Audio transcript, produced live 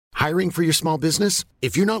Hiring for your small business?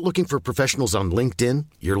 If you're not looking for professionals on LinkedIn,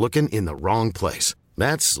 you're looking in the wrong place.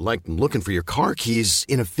 That's like looking for your car keys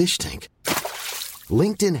in a fish tank.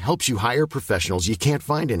 LinkedIn helps you hire professionals you can't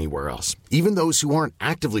find anywhere else, even those who aren't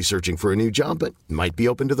actively searching for a new job but might be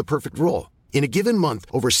open to the perfect role. In a given month,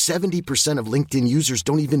 over 70% of LinkedIn users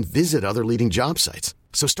don't even visit other leading job sites.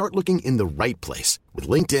 So start looking in the right place. With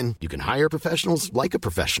LinkedIn, you can hire professionals like a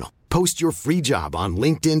professional. Post your free job on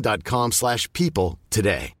linkedin.com/people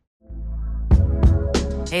today.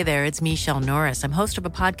 Hey there, it's Michelle Norris. I'm host of a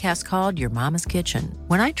podcast called Your Mama's Kitchen.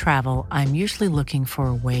 When I travel, I'm usually looking for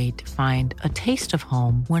a way to find a taste of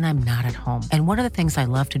home when I'm not at home. And one of the things I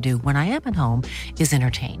love to do when I am at home is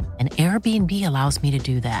entertain. And Airbnb allows me to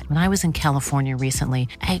do that. When I was in California recently,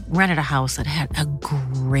 I rented a house that had a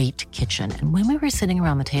great kitchen. And when we were sitting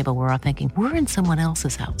around the table, we're all thinking, we're in someone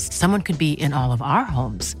else's house. Someone could be in all of our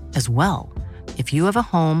homes as well. If you have a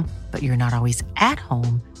home, but you're not always at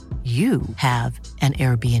home, you have an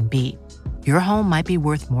Airbnb. Your home might be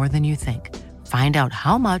worth more than you think. Find out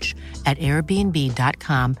how much at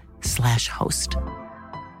airbnb.com/host.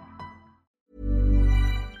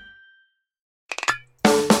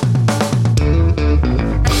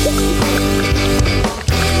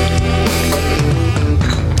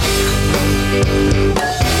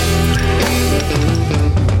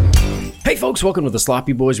 Hey folks, welcome to the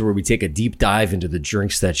Sloppy Boys, where we take a deep dive into the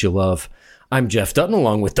drinks that you love. I'm Jeff Dutton,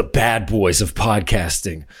 along with the bad boys of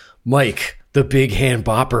podcasting, Mike, the big hand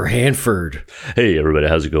bopper Hanford. Hey everybody,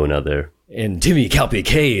 how's it going out there? And Timmy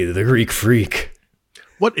Kalpike, the Greek freak.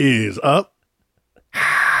 What is up?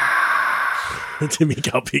 Timmy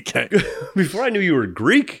Kalpike. Before I knew you were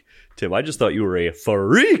Greek, Tim, I just thought you were a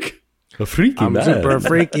freak. A freaky I'm man. super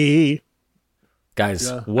freaky.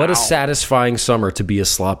 Guys, what a satisfying summer to be a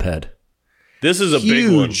slophead. This is a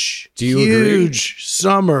big one. Do you agree? Huge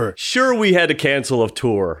summer. Sure, we had to cancel a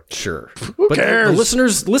tour. Sure. Who but cares?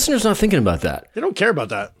 The listeners not thinking about that. They don't care about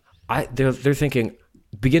that. They're thinking,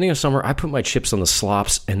 beginning of summer, I put my chips on the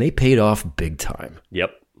slops, and they paid off big time.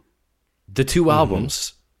 Yep. The two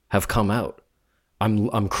albums have come out.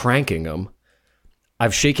 I'm cranking them.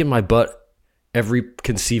 I've shaken my butt every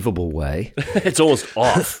conceivable way. It's almost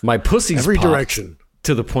off. My pussy's Every popped direction.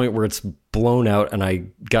 to the point where it's blown out, and I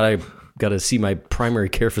gotta see my primary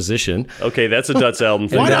care physician. Okay, that's a Dutz album.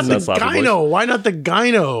 Why not the That's Sloppy Boys. gyno? Why not the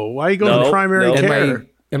gyno? Why are you going to primary care?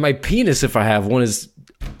 And my penis, if I have one, is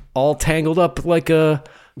all tangled up like a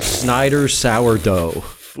Snyder sourdough.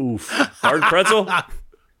 Oof. Hard pretzel?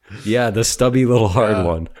 Yeah, the stubby little hard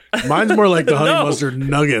one. Mine's more like the honey mustard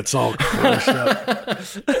nuggets all crushed up.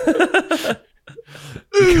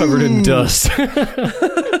 Covered in dust.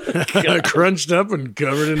 Crunched up and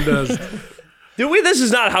covered in dust. This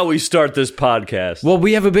is not how we start this podcast. Well,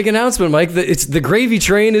 we have a big announcement, Mike. It's the gravy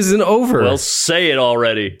train isn't over. Well, say it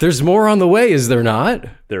already. There's more on the way, is there not?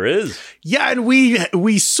 There is. Yeah, and we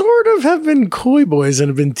sort of have been coy boys and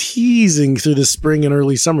have been teasing through the spring and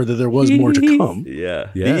early summer that there was more to come. Yeah.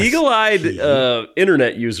 Yes. The eagle-eyed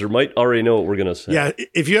internet user might already know what we're going to say. Yeah,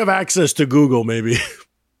 if you have access to Google, maybe.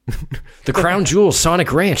 The Crown Jewel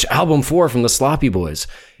Sonic Ranch, album 4 from the Sloppy Boys.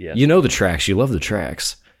 Yeah. You know the tracks. You love the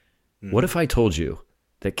tracks. What if I told you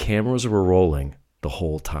that cameras were rolling the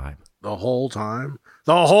whole time? The whole time?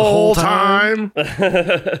 The whole time?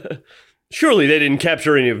 Surely they didn't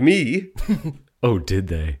capture any of me. Oh, did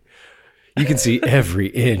they? You can see every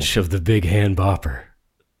inch of the big hand bopper.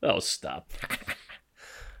 Oh, stop.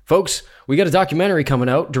 Folks, we got a documentary coming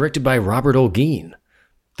out directed by Robert Olguin,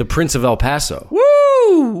 the Prince of El Paso.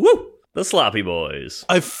 Woo! Woo! The Sloppy Boys.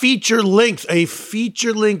 A feature-length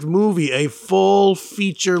movie, a full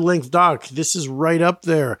feature-length doc. This is right up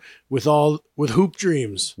there with Hoop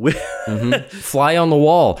Dreams. Fly on the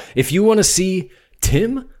wall. If you want to see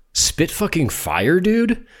Tim spit fucking fire,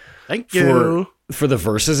 dude. Thank you. For the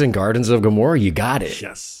verses in Gardens of Gomorrah, you got it.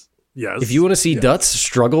 Yes. If you want to see Dutz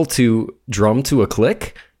struggle to drum to a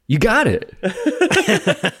click, you got it.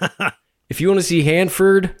 If you want to see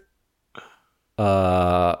Hanford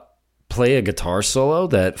play a guitar solo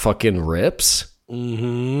that fucking rips,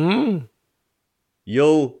 you'll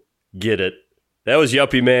get it. That was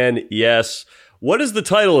Yuppie Man, yes. What is the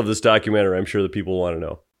title of this documentary? I'm sure the people want to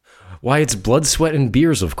know. Why, it's Blood, Sweat, and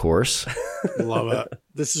Beers, of course. Love it.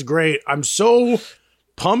 This is great. I'm so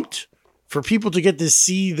pumped for people to get to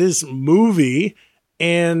see this movie.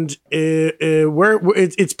 And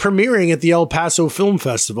it's premiering at the El Paso Film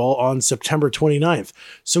Festival on September 29th.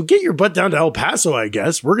 So get your butt down to El Paso, I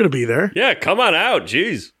guess. We're going to be there. Yeah, come on out.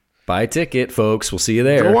 Jeez. Buy a ticket, folks. We'll see you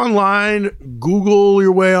there. Go online, Google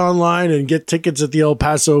your way online, and get tickets at the El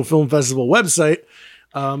Paso Film Festival website.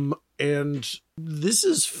 And This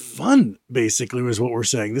is fun, basically, is what we're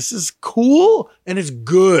saying. This is cool and it's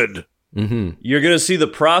good. Mm-hmm. You're going to see the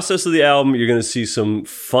process of the album. You're going to see some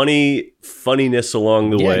funniness along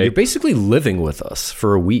the way. You're basically living with us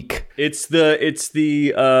for a week. It's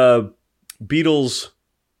the Beatles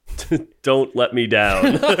Don't Let Me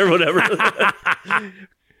Down or whatever.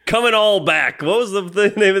 Coming all back. What was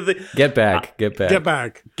the name of the thing? Get back. Get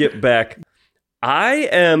back.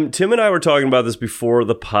 Tim and I were talking about this before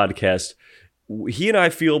the podcast. He and I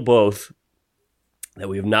feel both that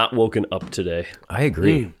we have not woken up today. I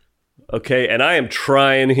agree. Okay, and I am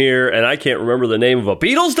trying here, and I can't remember the name of a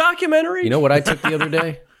Beatles documentary. You know what I took the other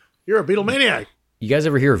day? You're a Beatle maniac. You guys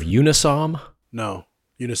ever hear of Unisom? No.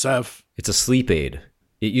 UNICEF. It's a sleep aid.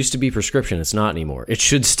 It used to be prescription. It's not anymore. It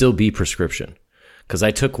should still be prescription. Because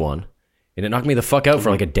I took one, and it knocked me the fuck out for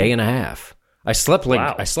like a day and a half. I slept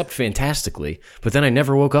fantastically, but then I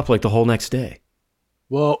never woke up like the whole next day.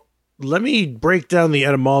 Well, let me break down the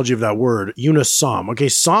etymology of that word, unisom. Okay,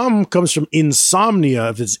 som comes from insomnia.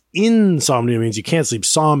 If it's insomnia, it means you can't sleep.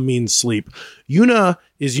 Som means sleep. Una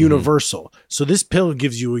is universal. So this pill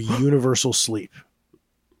gives you a universal sleep.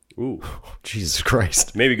 Ooh, Jesus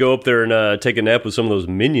Christ. Maybe go up there and take a nap with some of those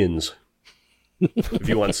minions. If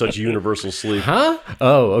you want such universal sleep. Huh?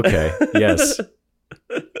 Oh, okay. Yes.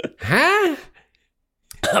 Huh?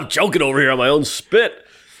 I'm choking over here on my own spit.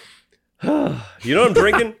 You know what I'm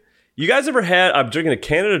drinking? You guys ever had, I'm drinking a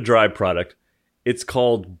Canada Dry product. It's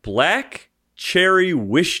called Black Cherry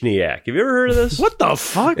Wishniak. Have you ever heard of this? What the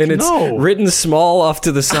fuck? And it's written small off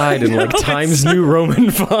to the side in like Times New Roman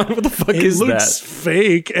font. What the fuck is that? It looks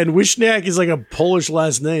fake, and Wishniak is like a Polish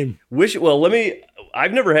last name.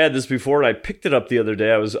 I've never had this before, and I picked it up the other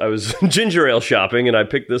day. I was ginger ale shopping, and I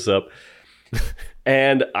picked this up.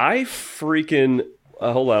 And I freaking,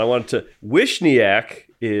 hold on, I wanted to, Wishniak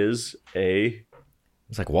is a...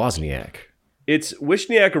 It's like Wozniak.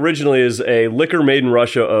 Wishniak originally is a liquor made in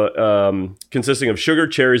Russia consisting of sugar,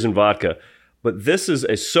 cherries, and vodka. But this is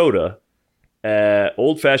a soda,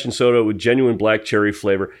 old-fashioned soda with genuine black cherry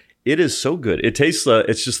flavor. It is so good. It tastes,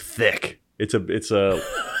 it's just thick. It's a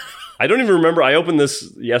I don't even remember. I opened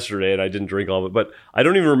this yesterday and I didn't drink all of it, but I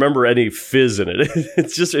don't even remember any fizz in it.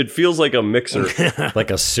 It feels like a mixer. Like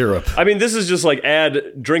a syrup. I mean, this is just like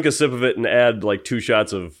drink a sip of it and add like 2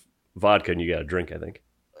 shots of vodka and you got a drink, I think.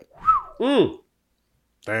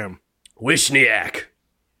 Damn. Wishniak.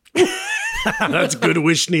 That's good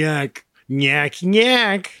Wishniak. Nyak,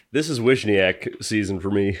 nyak. This is Wishniak season for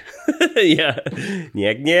me. Yeah.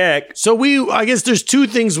 Nyak, nyak. So I guess there's 2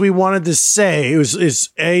 things we wanted to say.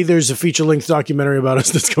 There's a feature-length documentary about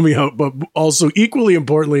us that's coming out, but also equally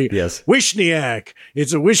importantly, yes, Wishniak.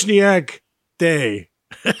 It's a Wishniak day.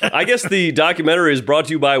 I guess the documentary is brought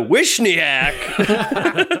to you by Wishniak.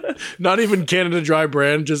 Not even Canada Dry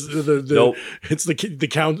brand, just nope. It's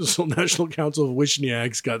the National Council of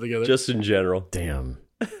Wishniaks got together. Just in general. Damn.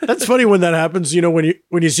 That's funny when that happens. You know, when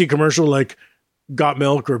you see commercial like got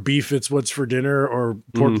milk or beef, it's what's for dinner, or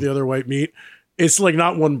pork the other white meat. It's like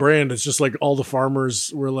not one brand. It's just like all the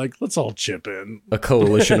farmers were like, let's all chip in. A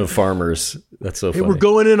coalition of farmers. That's so funny. We're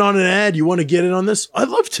going in on an ad. You want to get in on this? I'd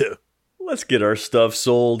love to. Let's get our stuff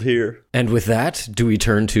sold here. And with that, do we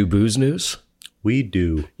turn to booze news? We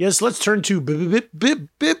do. Yes, let's turn to booze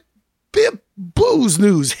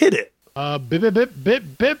news. Hit it.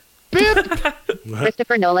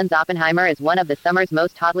 Christopher Nolan's Oppenheimer is one of the summer's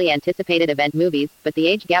most hotly anticipated event movies, but the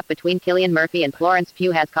age gap between Cillian Murphy and Florence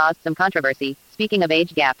Pugh has caused some controversy. Speaking of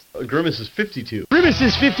age gaps, Grimace is 52. Grimace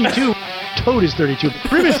is 52. Toad is 32.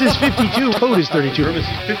 Grimace is 52. Toad is 32. Grimace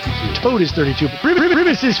is 52. Toad is 32.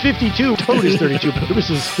 Grimace is 52. Toad is 32. Grimace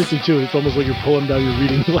is 52. It's almost like you're pulling down your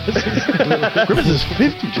reading glasses. Grimace is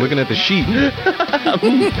 52. Looking at the sheet.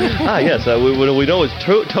 Yes. We know it's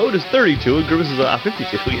Toad is 32 and Grimace is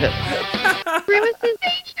 52. Yes. Grimace's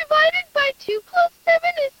age divided by 2 plus 7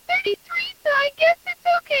 is 33, so I guess it's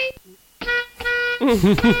okay.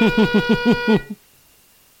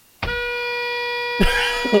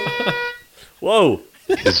 Whoa.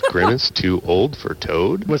 Is Grimace too old for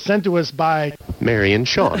Toad? Was sent to us by Mary and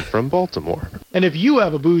Sean from Baltimore. And if you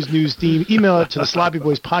have a booze news theme, email it to the Sloppy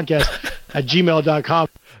Boys Podcast at gmail.com.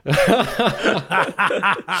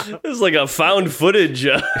 This is like a found footage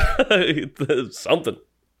something.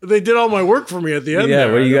 They did all my work for me at the end. Yeah,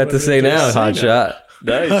 there. what do you got to say now, Hot Shot?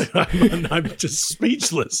 Nice. I'm just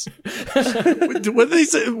speechless. What did they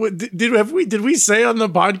say? Did we say on the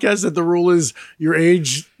podcast that the rule is your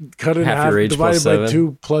age cut in half divided by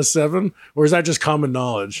 2 plus 7? Or is that just common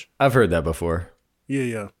knowledge? I've heard that before.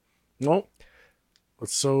 Yeah. Well,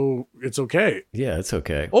 so it's okay. Yeah, it's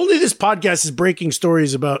okay. Only this podcast is breaking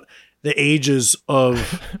stories about the ages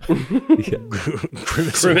of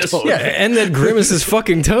Grimace. And Toad. Yeah, and that Grimace is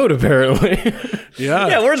fucking Toad, apparently.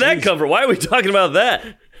 Yeah. Where'd that come from? Why are we talking about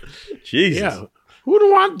that? Jesus. Yeah. Who'd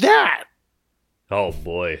want that? Oh,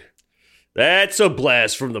 boy. That's a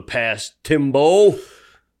blast from the past, Timbo.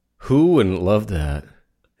 Who wouldn't love that?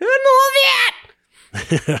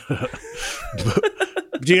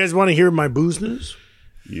 Do you guys want to hear my booze news?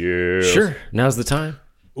 Yeah. Sure. Now's the time.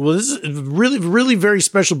 Well, this is really, really very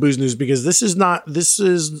special booze news because this is not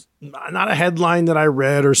a headline that I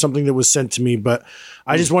read or something that was sent to me, but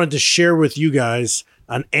I just wanted to share with you guys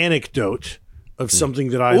an anecdote of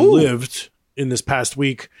something that I lived in this past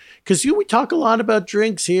week. Because we talk a lot about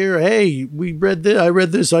drinks here. Hey, we read this, I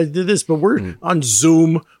read this, I did this, but we're on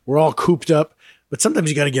Zoom. We're all cooped up. But sometimes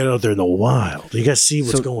you got to get out there in the wild. You got to see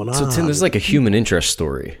what's going on. So, Tim, there's like a human interest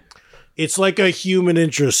story. It's like a human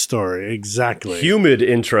interest story. Exactly. Humid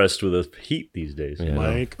interest with the heat these days. Yeah.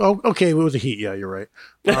 Like, oh, okay, with the heat. Yeah, you're right.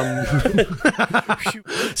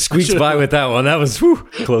 Squeaks by with that one. That was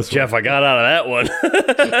close. Jeff, I got out of that one.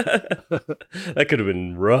 That could have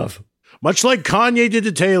been rough. Much like Kanye did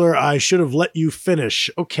to Taylor, I should have let you finish.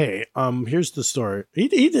 Okay, here's the story. He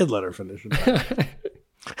did let her finish.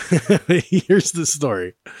 Here's the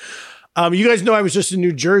story. You guys know I was just in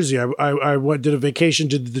New Jersey. I did a vacation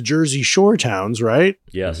to the Jersey Shore towns, right?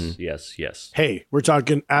 Yes, yes. Hey, we're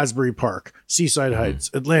talking Asbury Park, Seaside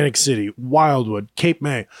Heights, Atlantic City, Wildwood, Cape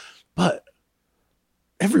May. But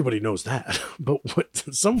everybody knows that. But what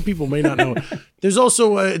some people may not know, there's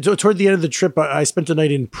also, toward the end of the trip, I spent a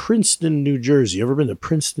night in Princeton, New Jersey. Ever been to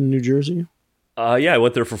Princeton, New Jersey? Yeah, I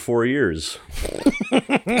went there for 4 years.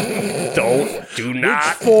 Do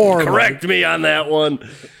not correct me on that one.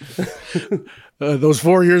 Those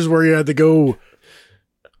 4 years where you had to go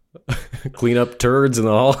clean up turds in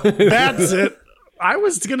the hall. That's it. I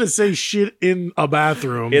was going to say shit in a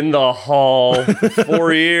bathroom. In the hall.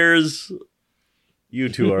 4 years. You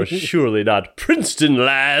two are surely not Princeton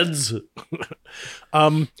lads.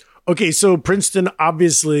 Okay, so Princeton,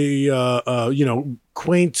 obviously,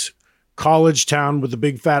 quaint college town with a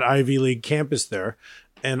big fat Ivy League campus there.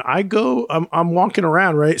 And I'm walking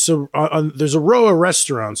around, right? So there's a row of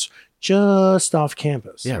restaurants just off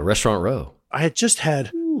campus. Yeah, Restaurant Row. I had just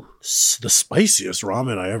had the spiciest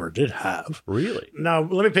ramen I ever did have. Really? Now,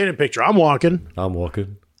 let me paint a picture. I'm walking.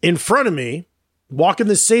 In front of me, walking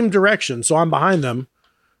the same direction, so I'm behind them,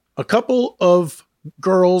 a couple of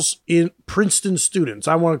girls in Princeton students.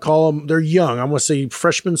 I want to call them, they're young. I want to say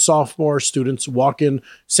freshman, sophomore students walking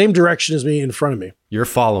same direction as me in front of me. You're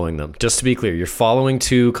following them. Just to be clear, you're following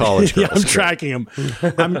two college girls. Yeah, I'm tracking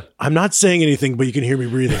them. I'm not saying anything, but you can hear me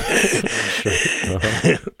breathing.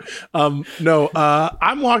 I'm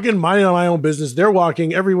walking, minding my own business. They're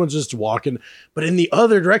walking. Everyone's just walking. But in the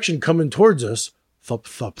other direction, coming towards us, thump,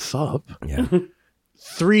 thump, thump. Yeah.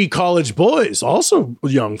 3 college boys, also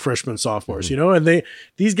young freshmen, sophomores, and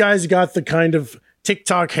these guys got the kind of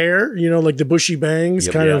TikTok hair, like the bushy bangs,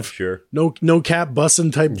 sure. no cap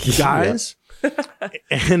bussin' type guys.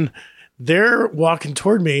 And they're walking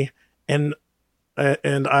toward me and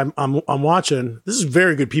I'm watching. This is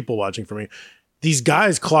very good people watching for me. These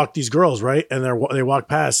guys clock these girls, right? And they walk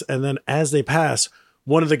past, and then as they pass,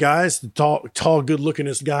 one of the guys, the tall, good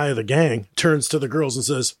lookingest guy of the gang, turns to the girls and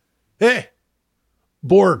says, "Hey,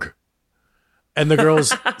 Borg." And the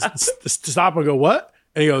girls stop and go, "What?"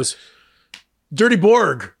 And he goes, "Dirty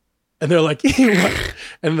Borg." And they're like, "What?"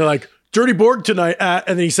 And they're like, "Dirty Borg tonight." And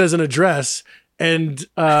then he says an address, and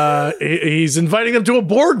he's inviting them to a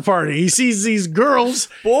Borg party. He sees these girls.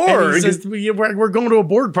 Borg? And he says, we're going to a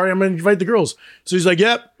Borg party. I'm going to invite the girls. So he's like,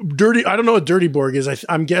 "Yep, dirty." I don't know what Dirty Borg is.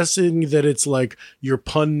 I'm guessing that it's like your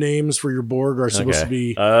pun names for your Borg are supposed to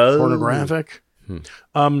be pornographic.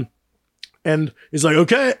 And he's like,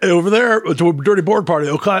 "Okay, over there to a Dirty Borg party."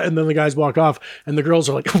 Okay. And then the guys walk off, and the girls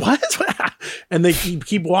are like, "What?" And they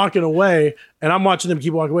keep walking away, and I'm watching them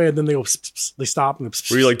keep walking away, and then they go, pss, pss, they stop. And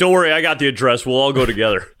were you like, "Don't worry, I got the address. We'll all go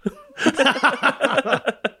together."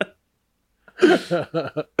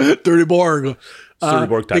 Dirty Borg. Dirty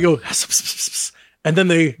Borg time. They go, pss, pss, pss, pss. And then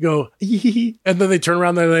they go, and then they turn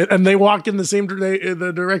around and they walk in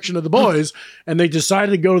the direction of the boys, and they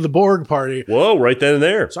decided to go to the Borg party. Whoa, right then and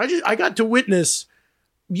there. So I got to witness,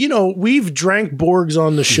 we've drank Borgs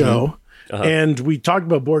on the show, and we talked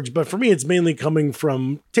about Borgs, but for me, it's mainly coming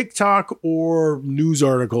from TikTok or news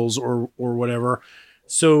articles or whatever.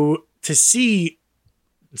 So to see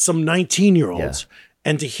some 19-year-olds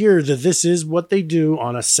and to hear that this is what they do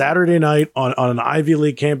on a Saturday night on an Ivy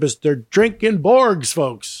League campus, they're drinking Borgs,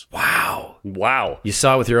 folks. Wow. You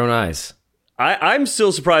saw it with your own eyes. I'm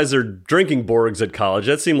still surprised they're drinking Borgs at college.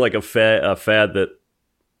 That seemed like a fad that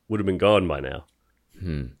would have been gone by now.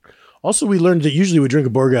 Also, we learned that usually we drink a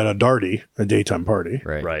Borg at a darty, a daytime party.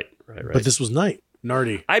 Right. But this was night.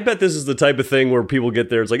 Nardy. I bet this is the type of thing where people get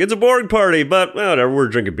there. It's like, it's a Borg party, but whatever. We're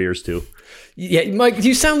drinking beers too. Yeah, Mike,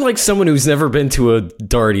 you sound like someone who's never been to a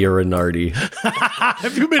darty or a nardy.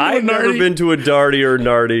 Have you been to I've a nardy? never been to a darty or a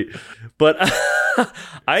nardy, but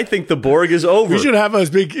I think the Borg is over. We should have us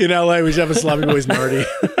big in LA. We should have a Sloppy Boys nardy.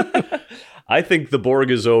 I think the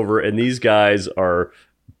Borg is over, and these guys are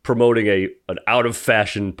promoting an out of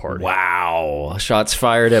fashion party. Wow. Shots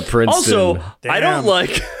fired at Princeton. Also, I don't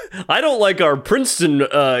like our Princeton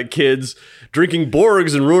kids drinking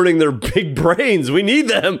Borgs and ruining their big brains. We need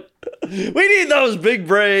them. We need those big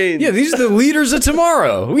brains. yeah, these are the leaders of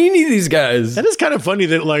tomorrow. We need these guys. That is kind of funny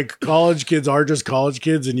that like college kids are just college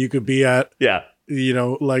kids, and you could be at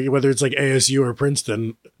like whether it's like ASU or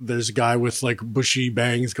Princeton, there's a guy with like bushy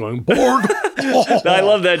bangs going Borg. I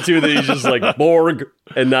love that too. That he's just like Borg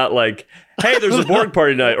and not like, hey, there's a Borg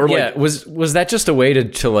party tonight. Or Yeah, like, was that just a way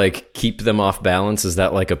to like keep them off balance? Is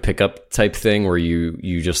that like a pickup type thing where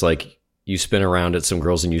you just like you spin around at some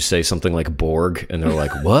girls and you say something like Borg and they're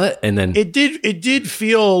like, what? And then It did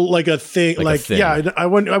feel like a thing. Like a Like thing. yeah, I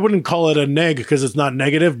wouldn't call it a neg because it's not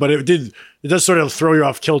negative, but it does sort of throw you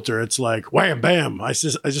off kilter. It's like wham bam. I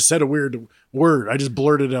just said a weird word. I just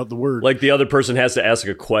blurted out the word. like the other person has to ask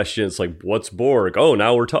a question. It's like, what's Borg? Oh,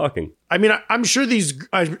 now we're talking. I mean, I'm sure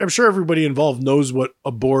I'm sure everybody involved knows what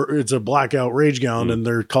it's a blackout rage gown, and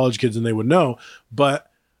they're college kids and they would know. But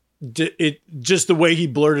it just the way he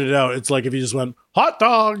blurted it out, it's like if he just went hot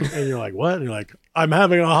dog, and you're like, what? And you're like, I'm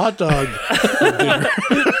having a hot dog.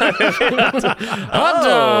 hot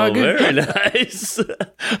dog. Very nice.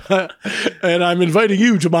 And I'm inviting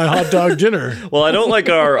you to my hot dog dinner. Well, I don't like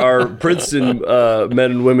our Princeton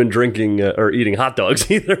men and women drinking or eating hot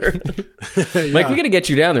dogs either. Mike, we got to get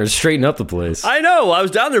you down there and straighten up the place. I know. I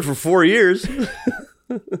was down there for 4 years.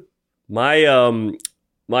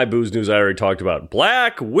 My booze news I already talked about.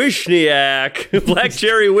 Black Wishniak. Black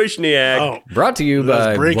Cherry Wishniak. Oh, Brought to you That's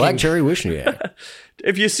by breaking. Black Cherry Wishniak.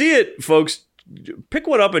 If you see it, folks, pick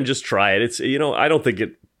one up and just try it. It's, I don't think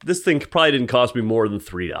this thing probably didn't cost me more than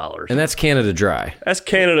 $3. And that's Canada Dry. That's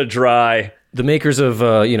Canada Dry. The makers of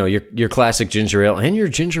your classic ginger ale and your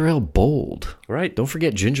ginger ale bold. Right. Don't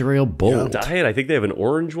forget ginger ale bold. Diet. I think they have an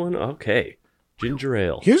orange one. Okay. Ginger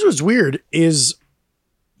ale. here's what's weird is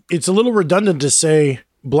it's a little redundant to say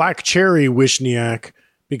Black Cherry Wishniak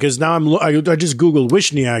because now I just Googled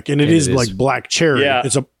Wishniak and it is like black cherry. Yeah.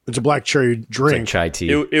 It's a black cherry It's drink. like chai tea.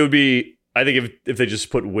 It would be, I think if they just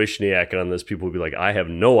put Wishniak on this, people would be like, I have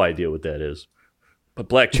no idea what that is. But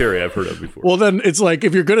black cherry I've heard of before. Well, then it's like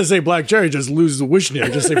if you're going to say black cherry, just lose the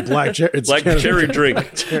Wishniak. Just say black cherry. It's Black cherry drink.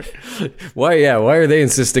 Why are they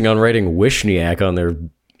insisting on writing Wishniak on their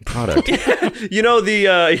product? You know,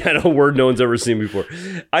 a word no one's ever seen before.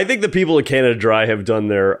 I think the people at Canada Dry have done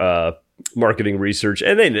their marketing research,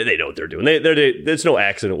 and they know what they're doing. There's no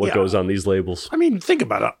accident what goes on these labels. I mean, think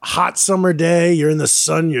about it. Hot summer day, you're in the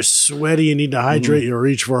sun, you're sweaty, you need to hydrate, you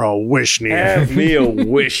reach for a Wishniak. Have me a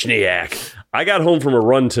Wishniak. I got home from a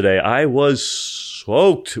run today. I was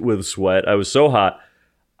soaked with sweat. I was so hot.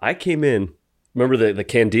 I came in. Remember the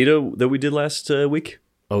Candida that we did last week?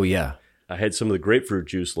 Oh, yeah. I had some of the grapefruit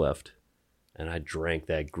juice left, and I drank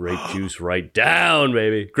that grape juice right down,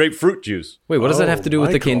 baby. Grapefruit juice. Wait, what does that have to do with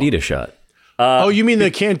the Michael. Candida shot? Oh, you mean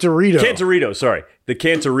the Cantorito? Cantorito, sorry. The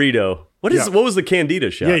Cantorito. What was the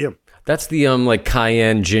Candida shot? Yeah. That's the like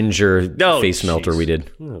cayenne ginger face melter we did.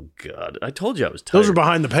 Oh, God. I told you I was tired. Those are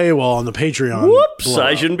behind the paywall on the Patreon. Whoops. blowout.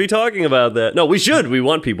 I shouldn't be talking about that. No, we should. We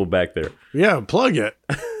want people back there. Yeah, plug it.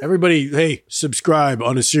 Everybody, hey, subscribe.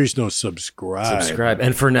 On a serious note, subscribe.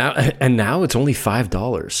 And now it's only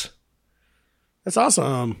 $5. That's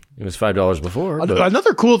awesome. It was $5 before. But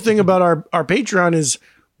Another cool thing about our Patreon is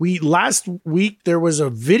last week there was a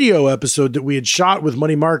video episode that we had shot with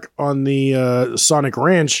Money Mark on the Sonic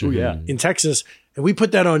Ranch in Texas, and we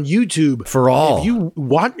put that on YouTube For all. If you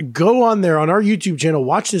go on there on our YouTube channel,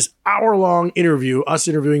 watch this hour-long interview, us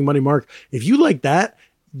interviewing Money Mark. If you like that,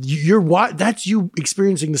 that's you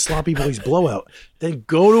experiencing the Sloppy Boys blowout. Then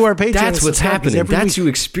go to our Patreon. that's what's happening. That's you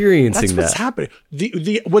experiencing That's what's that. happening.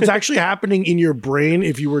 The what's actually happening in your brain,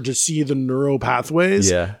 if you were to see the neural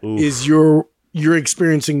pathways, is you're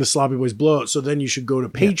experiencing the Sloppy Boys blowout. So then you should go to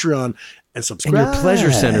Patreon and subscribe. And your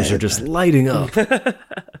pleasure centers are just lighting up.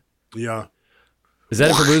 Yeah. Is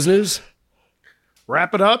that it for booze news?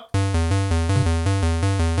 Wrap it up.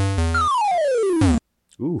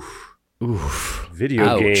 Oof. Video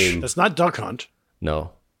Ouch. game. That's not Duck Hunt,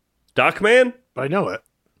 No. Doc-Man? but I know it.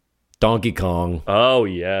 Donkey Kong. Oh,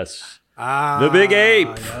 yes. The big ape.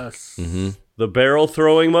 Yes. The The barrel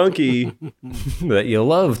throwing monkey. that you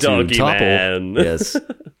love to Donkey topple. man. Yes.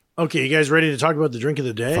 Okay, you guys ready to talk about the drink of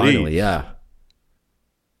the day? Finally, yeah.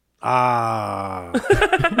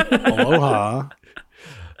 Aloha.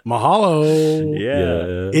 Mahalo.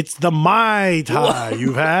 Yeah. It's the Mai Tai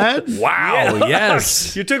you've had. Wow.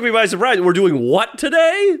 Yes. You took me by surprise. We're doing what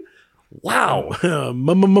today? Wow.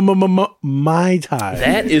 Mai Tai.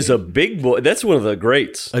 That is a big boy. That's one of the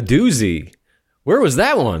greats. A doozy. Where was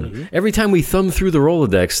that one? Mm-hmm. Every time we thumb through the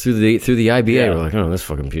Rolodex through the IBA, Yeah. we're like, oh, this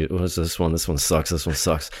fucking what's this one? This one sucks. This one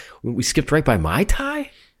sucks. We skipped right by Mai Tai.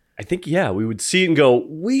 I think, yeah, we would see it and go,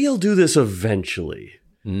 we'll do this eventually.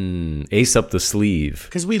 Ace up the sleeve.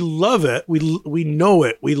 Because we love it. We know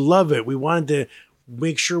it. We love it. We wanted to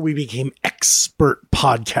make sure we became expert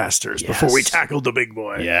podcasters before we tackled the big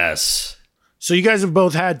boy. Yes. So you guys have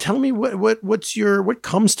both had. Tell me what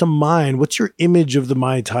comes to mind? What's your image of the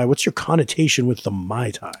Mai Tai? What's your connotation with the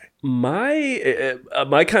Mai Tai? My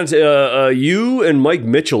you and Mike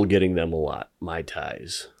Mitchell getting them a lot, Mai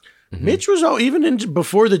Tais. Mitch was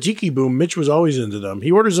before the tiki boom. Mitch was always into them.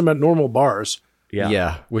 He orders them at normal bars,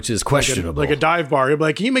 Yeah. Which is questionable. like a dive bar. He'll be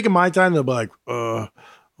like, "Can you make a Mai Tai?" And they'll be like,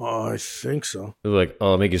 I think so." They're like,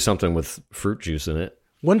 oh, I'll make you something with fruit juice in it.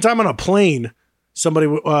 One time on a plane, somebody,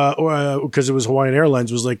 because it was Hawaiian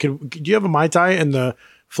Airlines, was like, do you have a Mai Tai? And the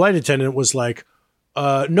flight attendant was like,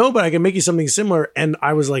 no, but I can make you something similar. And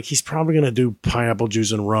I was like, he's probably going to do pineapple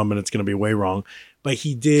juice and rum, and it's going to be way wrong. But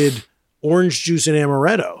he did orange juice and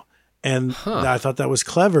amaretto. And I thought that was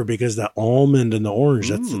clever because the almond and the orange,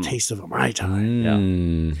 that's the taste of a Mai Tai.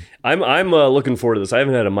 Yeah. I'm looking forward to this. I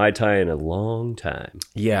haven't had a Mai Tai in a long time.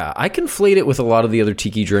 Yeah, I conflate it with a lot of the other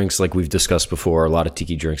tiki drinks like we've discussed before. A lot of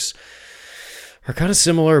tiki drinks are kind of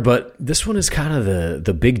similar, but this one is kind of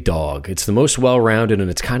the big dog. It's the most well-rounded, and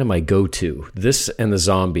it's kind of my go-to. This and the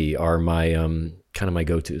zombie are my kind of my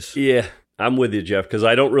go-tos. Yeah, I'm with you, Jeff, because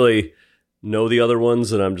I don't really know the other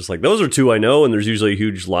ones, and I'm just like, those are two I know, and there's usually a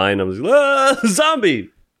huge line. I'm just like, zombie.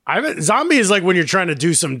 Zombie is like when you're trying to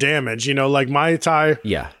do some damage, like Mai Tai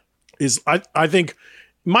Yeah. is, I think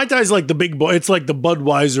Mai Tai is like the big boy. It's like the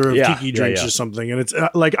Budweiser of tiki drinks or something. And it's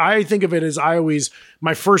like, I think of it as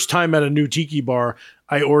my first time at a new tiki bar,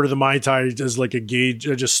 I order the Mai Tai as like a gauge.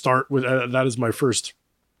 I just start with that as my first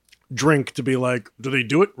drink to be like, do they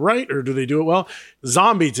do it right or do they do it well?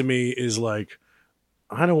 Zombie to me is like,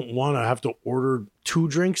 I don't want to have to order two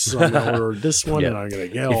drinks, so I'm going to order this one and I'm going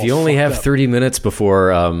to get If you only have 30 minutes before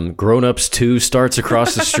Grown Ups 2 starts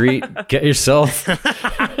across the street, get yourself a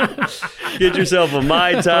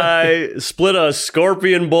Mai Tai, split a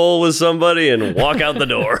scorpion bowl with somebody, and walk out the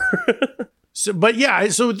door. So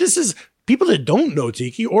this is people that don't know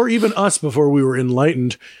tiki, or even us before we were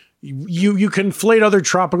enlightened. You conflate other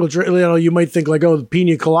tropical drinks. You might think like, oh,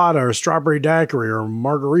 pina colada or strawberry daiquiri or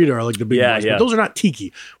margarita are like the big ones. But those are not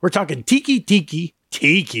tiki. We're talking tiki.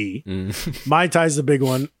 Mai Tai is the big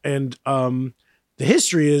one. And the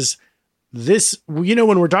history is this,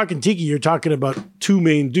 when we're talking tiki, you're talking about two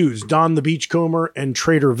main dudes, Don the Beachcomber and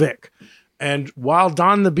Trader Vic. And while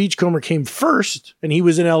Don the Beachcomber came first, and he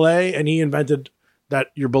was in LA and he invented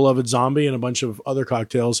your beloved zombie and a bunch of other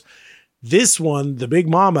cocktails, this one, the Big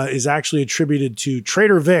Mama, is actually attributed to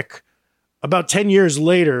Trader Vic about 10 years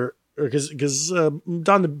later, because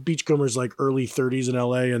Don the Beachcomber is like early 30s in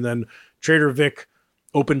LA, and then Trader Vic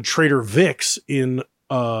opened Trader Vic's in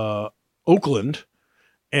Oakland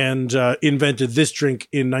and invented this drink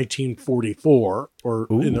in 1944 or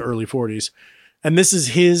in the early 40s. And this is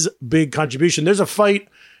his big contribution. There's a fight.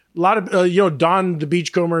 A lot of, Don the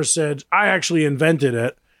Beachcomber said, I actually invented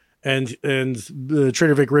it. And the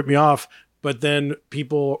Trader Vic ripped me off, but then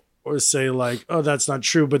people say like, oh, that's not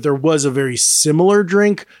true. But there was a very similar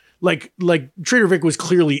drink. Like Trader Vic was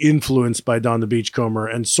clearly influenced by Don the Beachcomber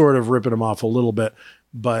and sort of ripping him off a little bit.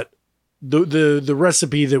 But the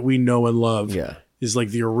recipe that we know and love is like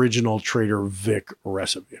the original Trader Vic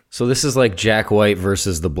recipe. So this is like Jack White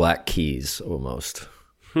versus the Black Keys almost.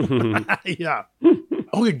 Yeah.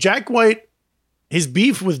 Okay, Jack White. His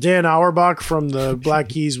beef with Dan Auerbach from the Black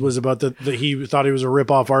Keys was about that he thought he was a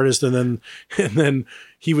rip-off artist, and then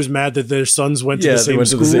he was mad that their sons went to the same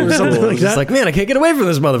school or something like that. It's like, man, I can't get away from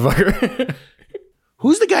this motherfucker.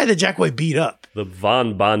 Who's the guy that Jack White beat up? The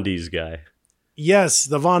Von Bondies guy. Yes,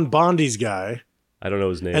 the Von Bondies guy. I don't know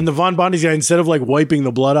his name. And the Von Bondies guy, instead of like wiping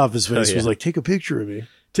the blood off his face, was like, take a picture of me.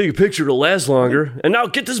 Take a picture to last longer, and now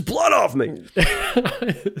get this blood off me.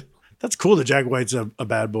 That's cool that Jack White's a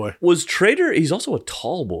bad boy. Was Trader, he's also a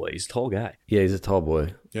tall boy. He's a tall guy. Yeah, he's a tall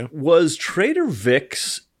boy. Yeah. Was Trader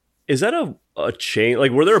Vic's, is that a chain? Like,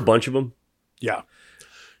 were there a bunch of them? Yeah.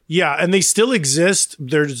 Yeah, and they still exist.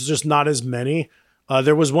 There's just not as many.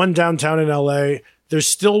 There was one downtown in LA. There's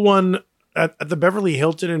still one at the Beverly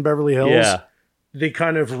Hilton in Beverly Hills. Yeah. They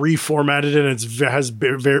kind of reformatted it, and it has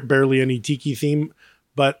barely any tiki theme.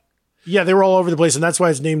 But yeah, they were all over the place, and that's why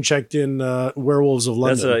it's name checked in Werewolves of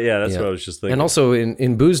London. That's what I was just thinking. And also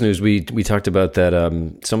in booze news, we talked about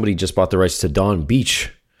that somebody just bought the rights to Dawn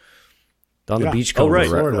Beach. The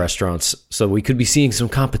Beachcomber restaurants. So we could be seeing some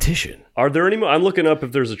competition. Are there any more? I'm looking up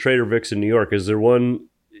if there's a Trader Vic's in New York. Is there one?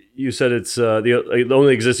 You said it's the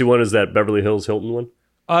only existing one is that Beverly Hills Hilton one?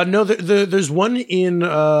 No, there's one in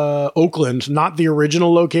Oakland, not the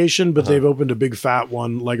original location, but they've opened a big fat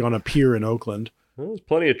one like on a pier in Oakland. Well, there's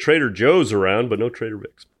plenty of Trader Joe's around, but no Trader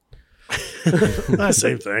Vic's.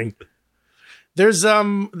 Same thing. There's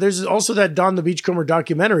also that Don the Beachcomber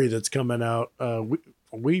documentary that's coming out.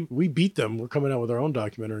 We beat them. We're coming out with our own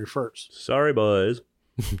documentary first. Sorry, boys.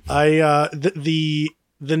 The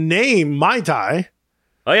name Mai Tai.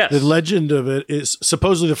 Oh yes. The legend of it is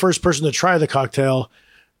supposedly the first person to try the cocktail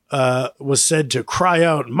was said to cry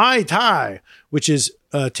out Mai Tai, which is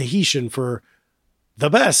Tahitian for the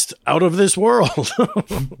best out of this world.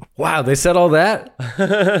 Wow, they said all that?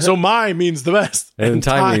 So Mai means the best. And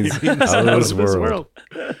Tai means out of this world.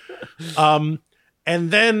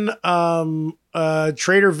 And then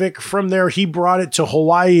Trader Vic, from there, he brought it to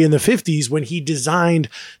Hawaii in the 50s when he designed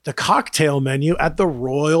the cocktail menu at the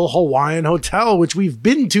Royal Hawaiian Hotel, which we've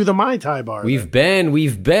been to, the Mai Tai bar. We've been.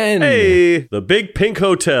 Hey, the Big Pink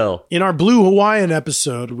Hotel. In our Blue Hawaiian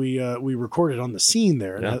episode, we recorded on the scene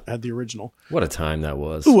there and had the original. What a time that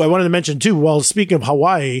was. Ooh, I wanted to mention too, well, speaking of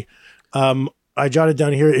Hawaii, I jotted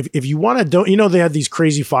down here, if you want to, they had these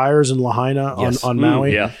crazy fires in Lahaina on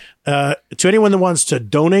Maui. Yeah. To anyone that wants to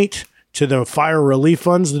donate to the fire relief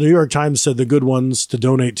funds, the New York Times said the good ones to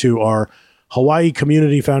donate to are Hawaii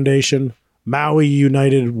Community Foundation, Maui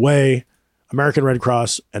United Way, American Red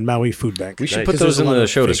Cross, and Maui Food Bank. We should put those in the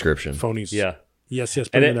show description. Phonies. Yeah. Yes,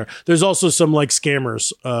 put them in there. There's also some like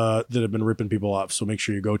scammers that have been ripping people off, so make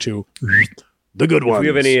sure you go to the good ones. If we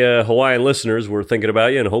have any Hawaiian listeners, we're thinking about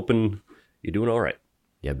you and hoping you're doing all right.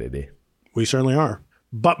 Yeah, baby. We certainly are.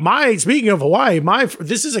 But speaking of Hawaii,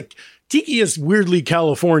 this is tiki is weirdly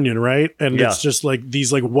Californian, right? And it's just like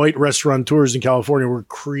these like white restaurateurs in California were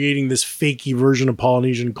creating this fakey version of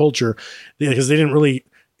Polynesian culture because they didn't really,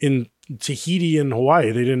 in Tahiti and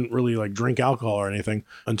Hawaii, they didn't really like drink alcohol or anything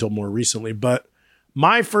until more recently. But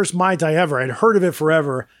my first Mai Tai ever, I'd heard of it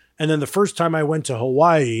forever. And then the first time I went to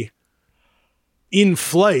Hawaii in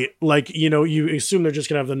flight, like, you assume they're just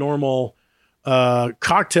going to have the normal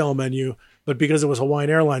cocktail menu. But because it was Hawaiian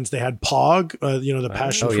Airlines, they had POG, the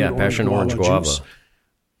passion fruit passion orange guava. Juice.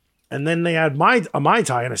 And then they had a Mai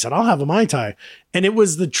Tai, and I said, I'll have a Mai Tai. And it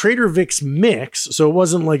was the Trader Vic's mix, so it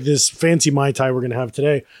wasn't like this fancy Mai Tai we're going to have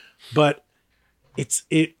today. But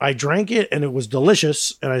I drank it, and it was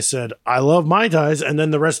delicious. And I said, I love Mai Tais. And then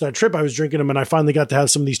the rest of that trip, I was drinking them, and I finally got to have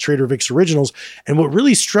some of these Trader Vic's originals. And what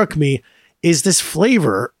really struck me is this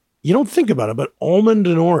flavor. You don't think about it, but almond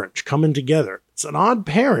and orange coming together. It's an odd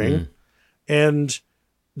pairing. And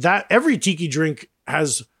that every tiki drink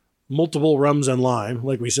has multiple rums and lime,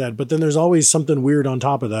 like we said, but then there's always something weird on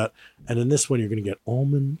top of that. And in this one, you're going to get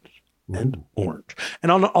almond and orange.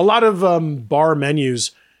 And on a lot of bar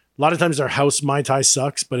menus, a lot of times their house Mai Tai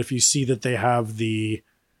sucks, but if you see that they have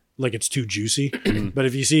it's too juicy, but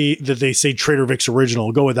if you see that they say Trader Vic's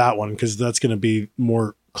original, go with that one because that's going to be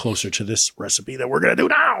more closer to this recipe that we're going to do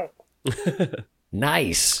now.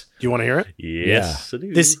 Nice. Do you want to hear it? Yes. Yeah.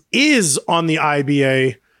 This is on the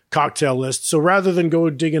IBA cocktail list. So rather than go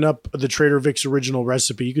digging up the Trader Vic's original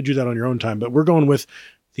recipe, you could do that on your own time. But we're going with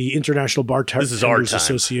the International Bartenders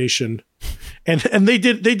Association. And they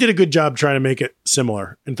did a good job trying to make it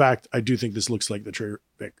similar. In fact, I do think this looks like the Trader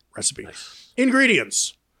Vic recipe. Nice.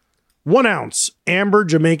 Ingredients: 1 ounce amber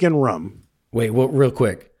Jamaican rum. Wait, real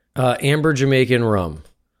quick. Amber Jamaican rum.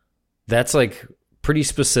 That's like pretty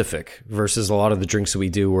specific versus a lot of the drinks that we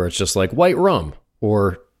do where it's just like white rum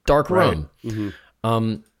or dark rum.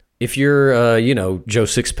 Mm-hmm. If you're, Joe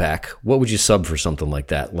Sixpack, what would you sub for something like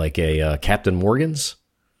that? Like a Captain Morgan's?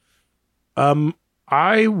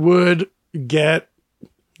 I would get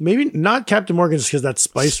maybe not Captain Morgan's because that's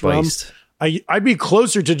spiced rum. I'd be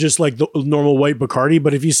closer to just like the normal white Bacardi.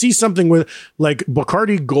 But if you see something with like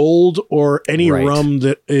Bacardi Gold or any rum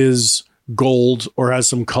that is gold or has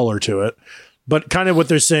some color to it. But kind of what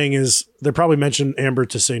they're saying is they're probably mentioned amber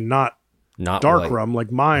to say not dark white. Rum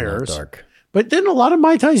like Myers. Not dark. But then a lot of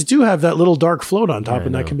Mai Tais do have that little dark float on top,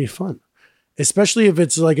 and that can be fun. Especially if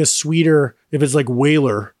it's like a sweeter, if it's like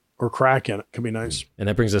Whaler or Kraken, it can be nice. And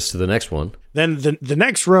that brings us to the next one. Then the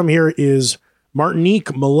next rum here is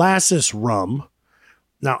Martinique Molasses Rum.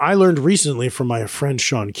 Now, I learned recently from my friend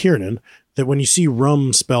Sean Kiernan that when you see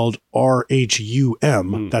rum spelled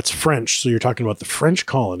R-H-U-M, that's French. So you're talking about the French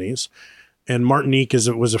colonies. And Martinique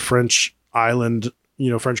was a French island,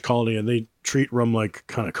 French colony, and they treat rum like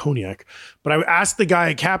kind of cognac. But I asked the guy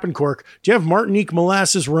at Cap and Cork, do you have Martinique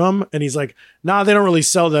molasses rum? And he's like, nah, they don't really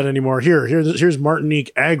sell that anymore. Here's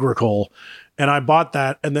Martinique Agricole. And I bought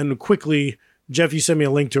that. And then quickly, Jeff, you sent me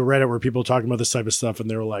a link to a Reddit where people talking about this type of stuff. And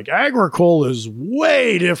they were like, Agricole is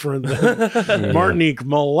way different than Martinique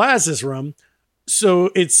molasses rum. So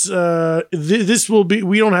it's, this will be,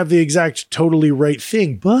 we don't have the exact totally right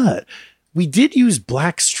thing, but we did use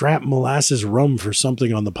blackstrap molasses rum for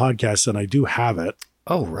something on the podcast, and I do have it.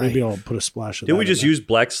 Oh, right. Maybe I'll put a splash of Didn't that we just use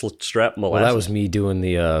blackstrap molasses? Well, that was me doing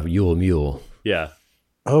the Yule Mule. Yeah.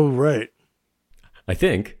 Oh, right. I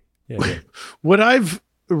think. Yeah. What I've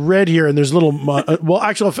read here, and there's little, well,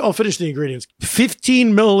 actually, I'll finish the ingredients.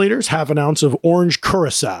 15 milliliters, half an ounce of orange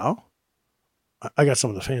curacao. I got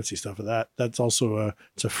some of the fancy stuff of that. That's also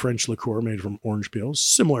it's a French liqueur made from orange peels,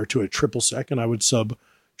 similar to a triple sec, and I would sub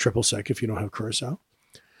triple sec if you don't have curacao.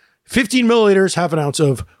 15 milliliters, half an ounce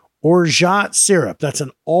of orgeat syrup. That's an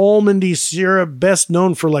almondy syrup, best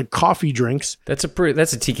known for like coffee drinks. That's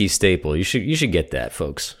a tiki staple. You should get that,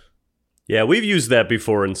 folks. Yeah, we've used that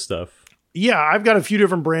before and stuff. Yeah, I've got a few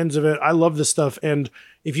different brands of it. I love this stuff. And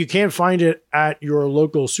if you can't find it at your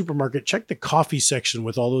local supermarket, check the coffee section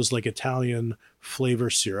with all those like Italian flavor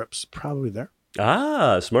syrups. Probably there.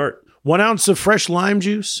 Ah, smart. 1 ounce of fresh lime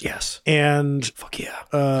juice. Yes. And fuck yeah.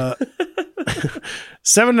 7.5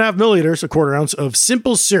 milliliters, a quarter ounce of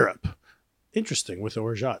simple syrup. Interesting with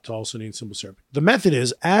orgeat to also need simple syrup. The method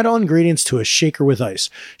is add all ingredients to a shaker with ice.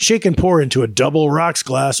 Shake and pour into a double rocks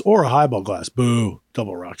glass or a highball glass. Boo,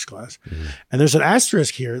 double rocks glass. And there's an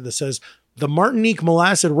asterisk here that says the Martinique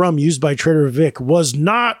molasses rum used by Trader Vic was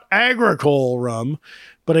not agricole rum,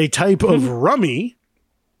 but a type of rummy,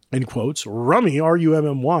 in quotes, rummy,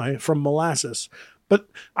 R-U-M-M-Y, from molasses. But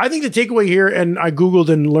I think the takeaway here, and I Googled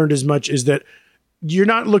and learned as much, is that you're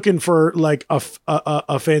not looking for like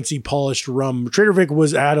a fancy polished rum. Trader Vic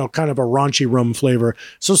was at a kind of a raunchy rum flavor.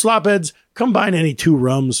 So slopheads, combine any two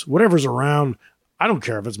rums, whatever's around. I don't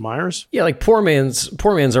care if it's Myers. Yeah, like poor man's.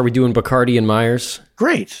 Are we doing Bacardi and Myers?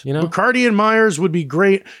 Great. Bacardi and Myers would be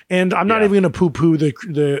great. And I'm not even going to poo-poo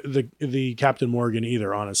the Captain Morgan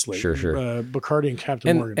either, honestly. Sure. Bacardi and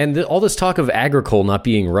Captain Morgan. And all this talk of agricole not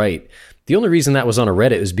being right, the only reason that was on a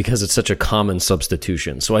Reddit is because it's such a common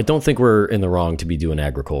substitution. So I don't think we're in the wrong to be doing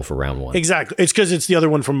agricole for round one. Exactly. It's because it's the other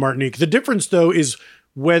one from Martinique. The difference, though, is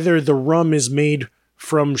whether the rum is made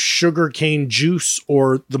from sugarcane juice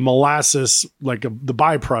or the molasses, like the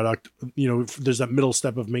byproduct. There's that middle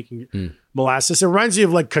step of making molasses. It reminds me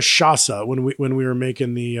of like cachaça when we were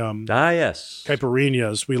making the yes,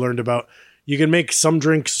 caipirinhas. We learned about you can make some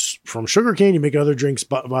drinks from sugarcane. You make other drinks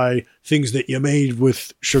by things that you made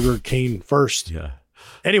with sugarcane first. Yeah.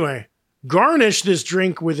 Anyway, garnish this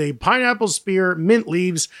drink with a pineapple spear, mint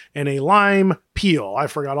leaves, and a lime peel. I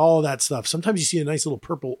forgot all of that stuff. Sometimes you see a nice little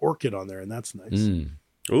purple orchid on there, and that's nice.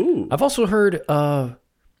 Ooh. I've also heard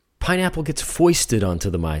pineapple gets foisted onto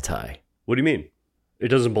the Mai Tai. What do you mean? It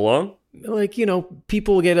doesn't belong? Like,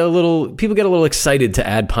 people get a little excited to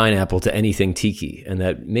add pineapple to anything tiki, and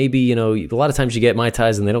that maybe, a lot of times you get Mai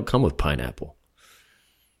Tais and they don't come with pineapple.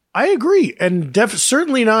 I agree, and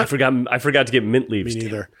certainly not. I forgot to get mint leaves. Me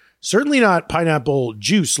neither. Certainly not pineapple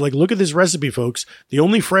juice. Like, look at this recipe, folks. The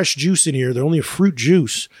only fresh juice in here, the only fruit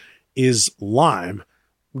juice is lime.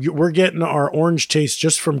 We're getting our orange taste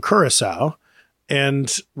just from curacao,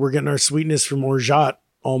 and we're getting our sweetness from orgeat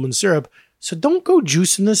almond syrup. So don't go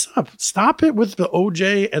juicing this up. Stop it with the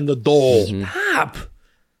OJ and the Dole.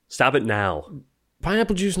 Stop it now.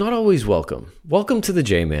 Pineapple juice, not always welcome. Welcome to the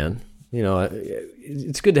J-Man.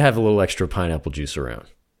 It's good to have a little extra pineapple juice around.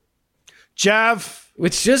 Jav.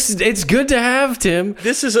 It's good to have, Tim.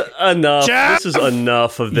 This is enough. Jav. This is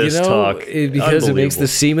enough of this talk. Because it makes the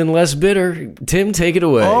semen less bitter. Tim, take it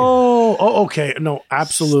away. Oh, okay. No,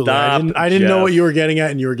 absolutely. Stop, I didn't know Jeff. what you were getting at,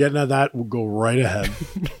 and you were getting at that. We'll go right ahead.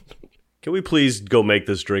 Can we please go make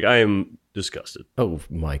this drink? I am disgusted. Oh,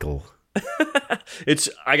 Michael.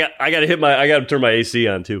 I gotta turn my AC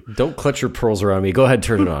on too. Don't clutch your pearls around me. Go ahead,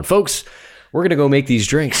 turn it on. Folks, we're gonna go make these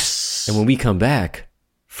drinks. And when we come back,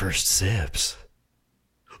 first sips.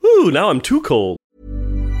 Ooh, now I'm too cold.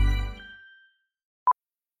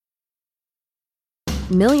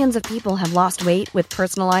 Millions of people have lost weight with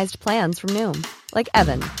personalized plans from Noom. Like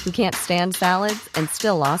Evan, who can't stand salads and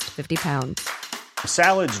still lost 50 pounds.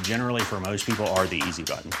 Salads generally for most people are the easy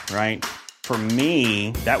button, right? For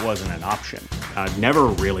me, that wasn't an option. I never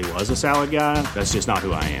really was a salad guy. That's just not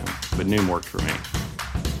who I am. But Noom worked for me.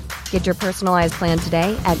 Get your personalized plan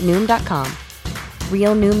today at Noom.com.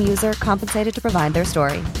 Real Noom user compensated to provide their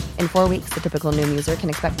story. In 4 weeks, the typical Noom user can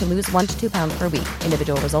expect to lose 1 to 2 pounds per week.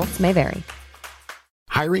 Individual results may vary.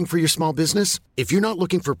 Hiring for your small business? If you're not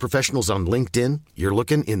looking for professionals on LinkedIn, you're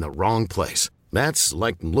looking in the wrong place. That's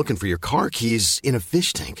like looking for your car keys in a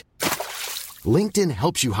fish tank. LinkedIn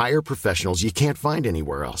helps you hire professionals you can't find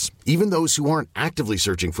anywhere else, even those who aren't actively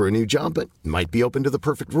searching for a new job but might be open to the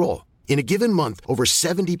perfect role. In a given month, over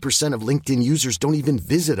 70% of LinkedIn users don't even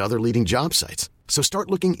visit other leading job sites. So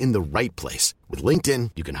start looking in the right place. With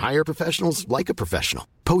LinkedIn, you can hire professionals like a professional.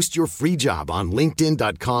 Post your free job on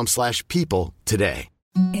linkedin.com/people today.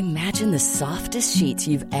 Imagine the softest sheets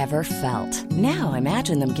you've ever felt. Now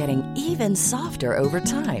imagine them getting even softer over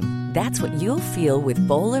time. That's what you'll feel with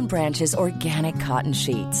Boll & Branch's organic cotton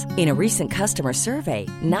sheets. In a recent customer survey,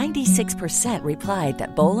 96% replied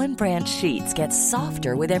that Boll & Branch sheets get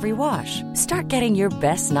softer with every wash. Start getting your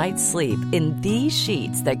best night's sleep in these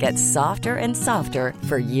sheets that get softer and softer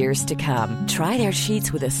for years to come. Try their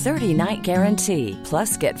sheets with a 30-night guarantee.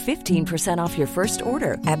 Plus, get 15% off your first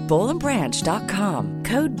order at bollandbranch.com.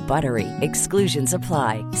 Code BUTTERY. Exclusions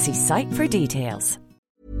apply. See site for details.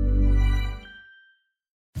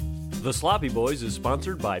 The Sloppy Boys is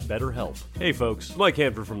sponsored by BetterHelp. Hey folks, Mike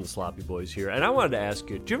Hanford from The Sloppy Boys here, and I wanted to ask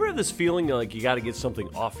you, do you ever have this feeling like you got to get something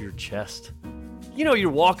off your chest? You know, you're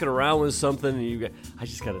walking around with something and I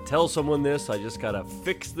just got to tell someone this, I just got to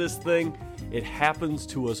fix this thing. It happens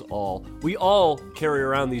to us all. We all carry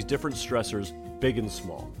around these different stressors, big and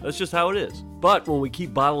small. That's just how it is. But when we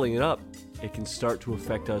keep bottling it up, it can start to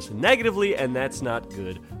affect us negatively, and that's not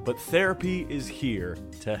good. But therapy is here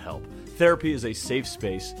to help. Therapy is a safe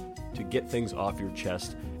space to get things off your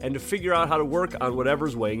chest and to figure out how to work on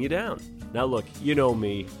whatever's weighing you down. Now look, you know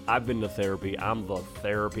me, I've been to therapy, I'm the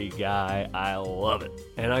therapy guy, I love it.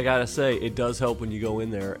 And I gotta say, it does help when you go in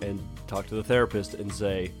there and talk to the therapist and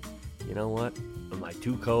say, you know what, my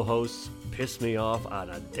two co-hosts piss me off on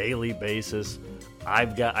a daily basis,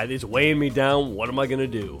 it's weighing me down, what am I gonna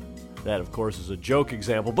do? That, of course, is a joke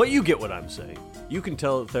example, but you get what I'm saying. You can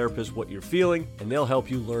tell the therapist what you're feeling, and they'll help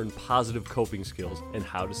you learn positive coping skills and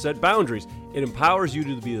how to set boundaries. It empowers you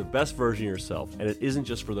to be the best version of yourself, and it isn't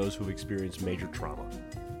just for those who've experienced major trauma.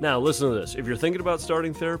 Now, listen to this. If you're thinking about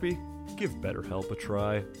starting therapy, give BetterHelp a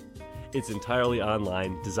try. It's entirely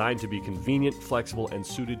online, designed to be convenient, flexible, and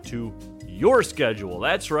suited to your schedule.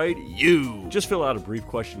 That's right, you. Just fill out a brief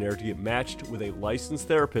questionnaire to get matched with a licensed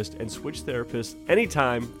therapist and switch therapists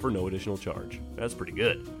anytime for no additional charge. That's pretty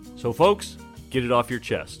good. So folks, get it off your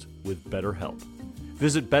chest with BetterHelp.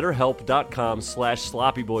 Visit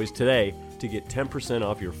betterhelp.com/sloppyboys today to get 10%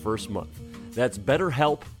 off your first month. That's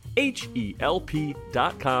BetterHelp,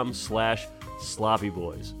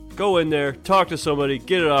 HELP.com/sloppyboys. Go in there, talk to somebody,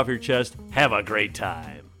 get it off your chest, have a great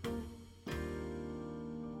time.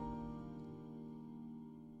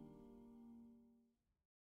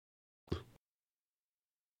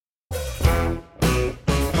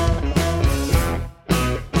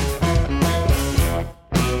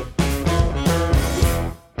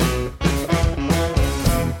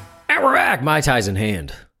 And we're back, Mai Tai's in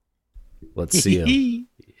hand. Let's see him.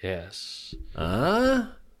 Yes.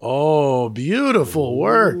 Oh, beautiful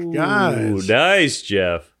work, guys. Nice,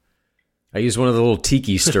 Jeff. I used one of the little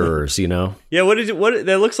tiki stirrers, you know? Yeah, what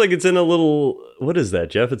that looks like it's in a little, what is that,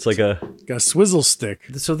 Jeff? It's like got a swizzle stick.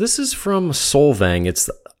 So this is from Solvang. It's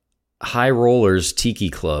the High Rollers Tiki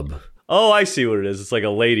Club. Oh, I see what it is. It's like a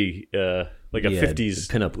lady, like a 50s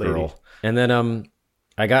pinup lady. girl. And then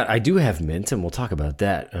I do have mint, and we'll talk about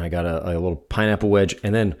that. And I got a little pineapple wedge.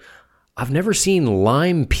 And then I've never seen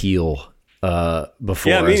lime peel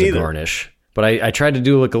before as a garnish. But I tried to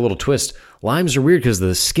do like a little twist. Limes are weird because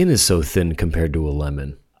the skin is so thin compared to a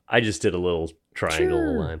lemon. I just did a little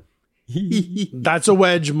triangle lime. That's a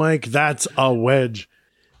wedge, Mike. That's a wedge.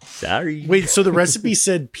 Sorry. Wait, so the recipe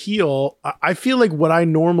said peel. I feel like what I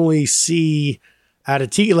normally see at a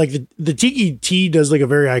tiki, like the tiki tea does like a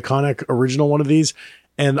very iconic original one of these.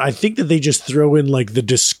 And I think that they just throw in like the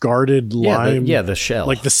discarded lime. The shell.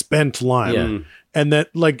 Like the spent lime. Yeah. And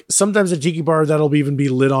that, like, sometimes at tiki bar, that'll even be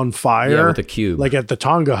lit on fire. Yeah, with a cube. Like at the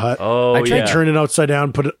Tonga Hut. Oh, I tried to turn it upside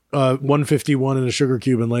down, put 151 in a sugar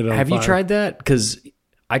cube and light it on fire. Have you tried that? Because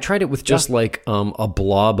I tried it with just like a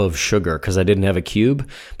blob of sugar because I didn't have a cube.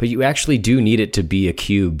 But you actually do need it to be a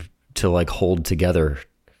cube to like hold together.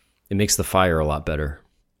 It makes the fire a lot better.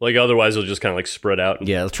 Like otherwise it'll just kind of like spread out.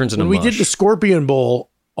 Yeah, it turns into When mush. we did the Scorpion Bowl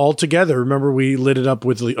all together, remember we lit it up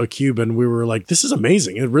with a cube and we were like, this is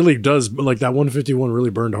amazing. It really does. Like that 151 really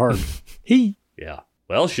burned hard. Yeah.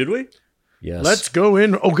 Well, should we? Yes. Let's go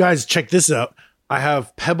in. Oh, guys, check this out. I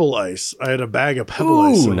have Pebble Ice. I had a bag of Pebble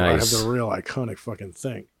Ice. So nice. I have the real iconic fucking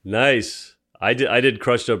thing. Nice. I did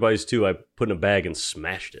crushed up ice too. I put in a bag and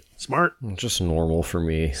smashed it. Smart. Just normal for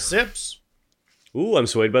me. Sips. Ooh, I'm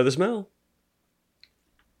swayed by the smell.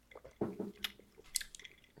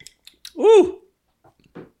 Ooh.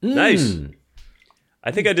 Nice.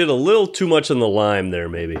 I think I did a little too much on the lime there,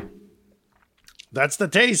 maybe. That's the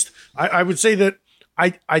taste. I would say that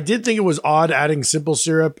I did think it was odd adding simple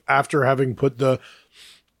syrup after having put the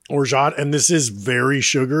orgeat, and this is very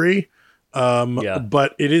sugary.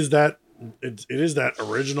 But it is that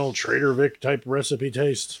original Trader Vic type recipe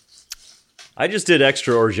taste. I just did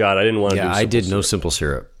extra orgeat. I didn't want to do simple I did syrup. no simple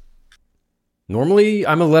syrup. Normally,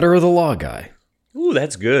 I'm a letter of the law guy. Ooh,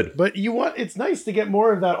 that's good. But it's nice to get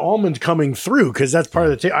more of that almond coming through because that's part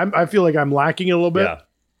of the taste. I feel like I'm lacking a little bit. Yeah.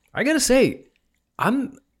 I gotta say,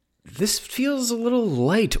 this feels a little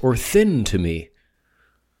light or thin to me.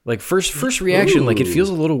 Like first reaction, like it feels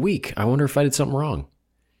a little weak. I wonder if I did something wrong.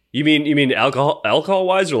 You mean alcohol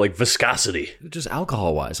wise or like viscosity? Just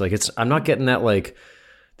alcohol wise, like I'm not getting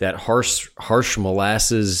that harsh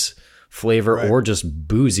molasses flavor or just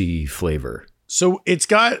boozy flavor. So it's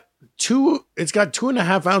got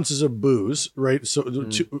 2.5 ounces of booze, right? So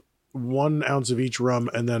 1 ounce of each rum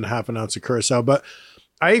and then half an ounce of curacao. But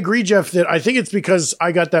I agree, Jeff, that I think it's because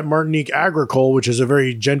I got that Martinique Agricole, which is a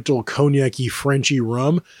very gentle cognac-y Frenchy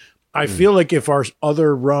rum. I feel like if our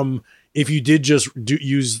other rum, if you did just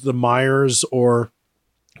use the Myers or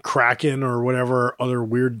Kraken or whatever other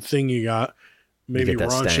weird thing you got, maybe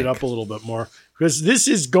raunch it up a little bit more. Because this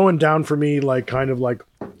is going down for me like kind of like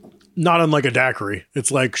not unlike a daiquiri.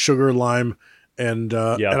 It's like sugar, lime, and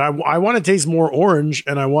I want to taste more orange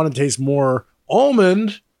and I want to taste more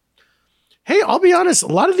almond. Hey, I'll be honest. A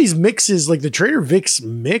lot of these mixes, like the Trader Vic's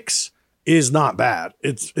mix, is not bad.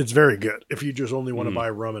 It's very good if you just only want to buy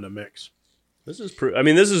rum in a mix. This is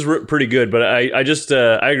pretty good, but I just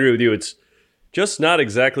I agree with you. It's just not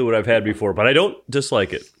exactly what I've had before, but I don't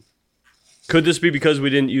dislike it. Could this be because we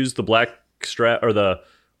didn't use the black strap or the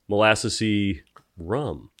molassesy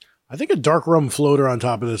rum? I think a dark rum floater on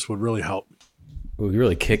top of this would really help. Would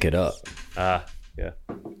really kick it up. Yeah.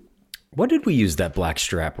 What did we use that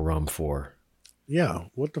blackstrap rum for? Yeah,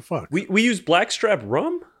 what the fuck? We use blackstrap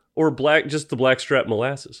rum or just the blackstrap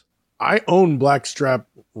molasses? I own blackstrap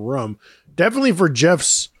rum. Definitely for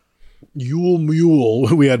Jeff's Yule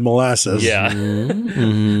Mule, we had molasses. Yeah.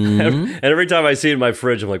 And every time I see it in my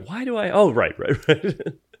fridge, I'm like, why do I? Oh, right.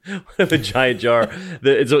 I have a giant jar.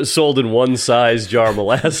 It's sold in one size jar of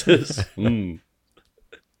molasses.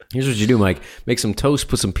 Here's what you do, Mike. Make some toast,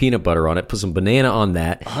 put some peanut butter on it, put some banana on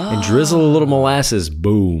that, and drizzle a little molasses.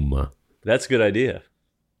 Boom. That's a good idea.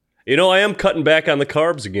 You know, I am cutting back on the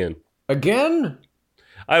carbs again. Again?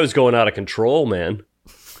 I was going out of control, man.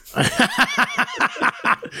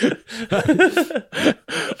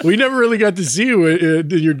 We never really got to see you in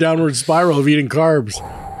your downward spiral of eating carbs.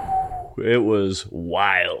 It was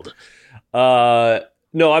wild.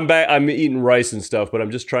 No, I'm back. I'm eating rice and stuff, but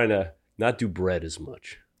I'm just trying to not do bread as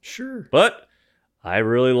much. Sure. But I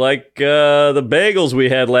really like the bagels we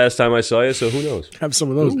had last time I saw you, so who knows? Have some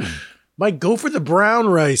of those. Ooh. Mike, go for the brown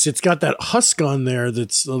rice. It's got that husk on there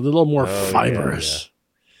that's a little more fibrous.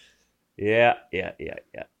 Yeah.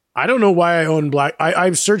 I don't know why I own black.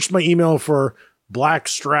 I've searched my email for black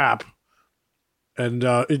strap, and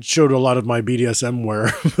it showed a lot of my BDSM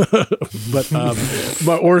wear. But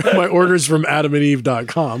my orders from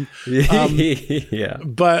adamandeve.com. Yeah.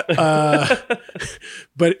 But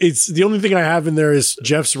it's the only thing I have in there is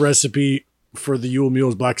Jeff's recipe for the Yule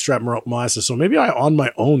Mule's blackstrap molasses. So maybe I, on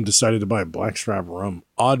my own, decided to buy blackstrap rum.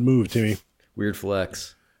 Odd move, Timmy. Weird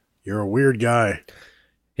flex. You're a weird guy.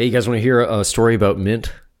 Hey, you guys want to hear a story about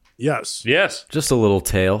mint? Yes. Just a little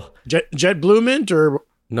tale. Jet Blue mint or...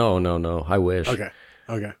 No. I wish. Okay.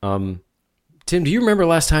 Tim, do you remember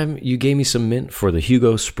last time you gave me some mint for the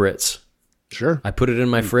Hugo Spritz? Sure. I put it in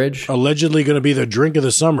my fridge. Allegedly going to be the drink of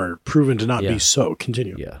the summer, proven to not be so.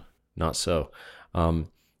 Continue. Yeah, not so.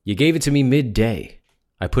 You gave it to me midday.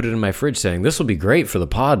 I put it in my fridge saying, this will be great for the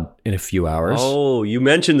pod in a few hours. Oh, you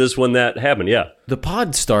mentioned this when that happened, yeah. The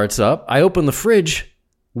pod starts up. I open the fridge.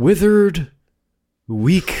 Withered,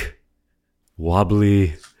 weak,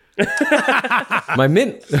 wobbly. My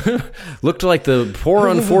mint looked like the poor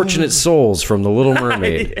unfortunate souls from The Little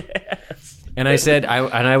Mermaid. Yes. And I said,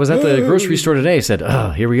 I was at the grocery store today. I said,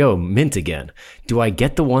 oh, here we go, mint again. Do I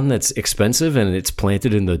get the one that's expensive and it's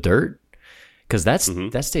planted in the dirt? Because that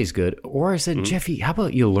stays good. Or I said, Jeffy, how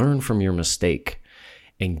about you learn from your mistake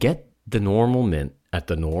and get the normal mint at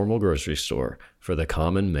the normal grocery store for the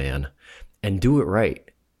common man and do it right.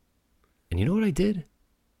 And you know what I did?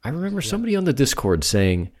 I remember somebody on the Discord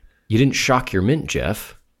saying, you didn't shock your mint,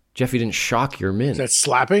 Jeff. Jeff, you didn't shock your mint. Is that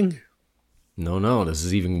slapping? No, this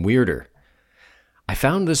is even weirder. I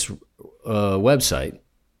found this website,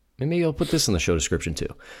 and maybe I'll put this in the show description too.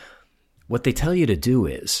 What they tell you to do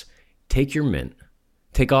is take your mint,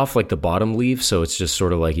 take off like the bottom leaf, so it's just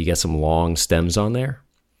sort of like you get some long stems on there.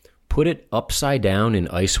 Put it upside down in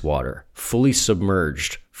ice water, fully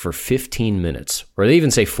submerged for 15 minutes, or they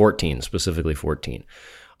even say 14, specifically 14.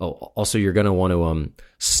 Oh, also, you're going to want to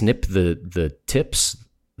snip the tips,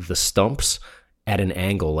 the stumps, at an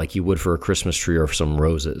angle like you would for a Christmas tree or some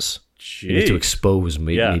roses. Jeez. You need to expose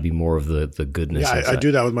maybe more of the goodness. Yeah, I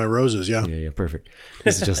do that with my roses, yeah. Yeah, perfect.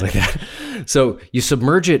 This is just like that. So you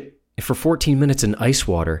submerge it for 14 minutes in ice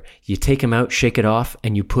water. You take them out, shake it off,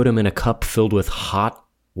 and you put them in a cup filled with hot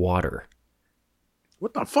water.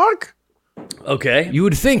 What the fuck? Okay. You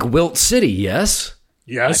would think Wilt City, yes?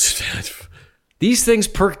 Yes. These things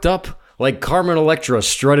perked up like Carmen Electra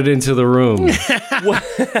strutted into the room.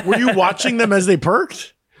 Were you watching them as they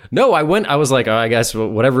perked? No, I was like, I guess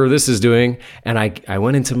whatever this is doing. And I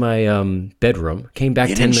went into my bedroom, came back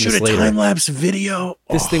 10 minutes later. You didn't shoot a time-lapse video?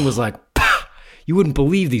 This thing was like, pah! You wouldn't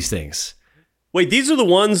believe these things. Wait, these are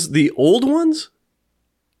the old ones?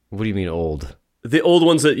 What do you mean old? The old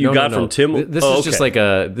ones that you got from Tim? This is just like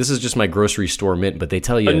this is just my grocery store mint, but they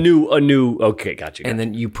tell you. A new, okay, gotcha. And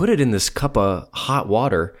then you put it in this cup of hot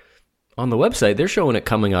water. On the website, they're showing it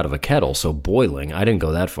coming out of a kettle, so boiling. I didn't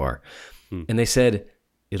go that far. And they said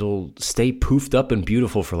it'll stay poofed up and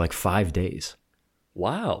beautiful for like 5 days.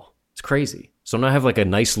 Wow. It's crazy. So now I have like a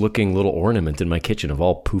nice looking little ornament in my kitchen of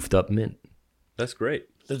all poofed up mint. That's great.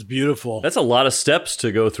 That's beautiful. That's a lot of steps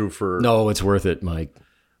to go through for... No, it's worth it, Mike.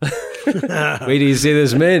 Wait till you see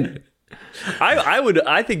this mint.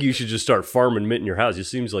 I think you should just start farming mint in your house. It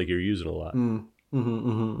seems like you're using a lot.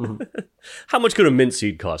 How much could a mint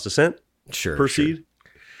seed cost? $0.01? Sure. Per seed?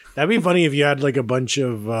 That'd be funny if you had like a bunch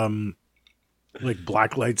of like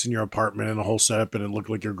black lights in your apartment and a whole setup and it looked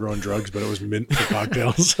like you're growing drugs, but it was mint for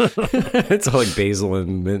cocktails. It's all like basil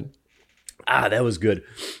and mint. Ah, that was good.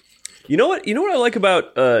 You know what I like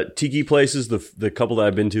about tiki places, the couple that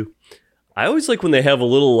I've been to? I always like when they have a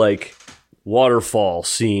little like waterfall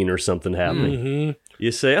scene or something happening. Mm-hmm.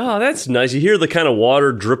 You say, oh, that's nice. You hear the kind of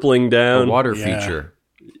water drippling down. A water feature.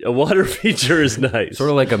 A water feature is nice. Sort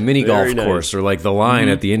of like a mini golf course or like the line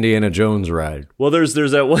at the Indiana Jones ride. Well, there's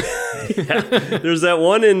that one. There's that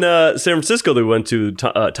one in San Francisco that we went to,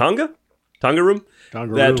 Tonga Room.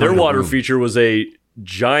 Their water feature was a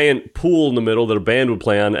giant pool in the middle that a band would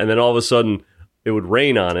play on, and then all of a sudden it would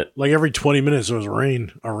rain on it. Like every 20 minutes there was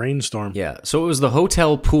a rainstorm. Yeah. So it was the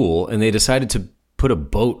hotel pool, and they decided to put a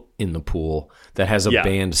boat in the pool that has a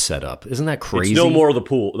band set up. Isn't that crazy? It's no more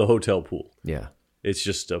the hotel pool. Yeah. It's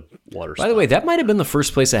just a water By the way, that might have been the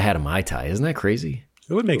first place I had a Mai Tai. Isn't that crazy?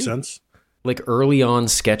 It would make sense. Like early on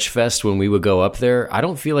Sketchfest when we would go up there, I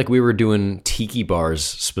don't feel like we were doing tiki bars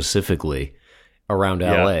specifically around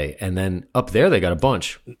LA. And then up there, they got a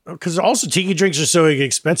bunch. Because also tiki drinks are so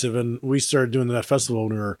expensive. And we started doing that festival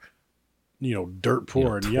when we were, dirt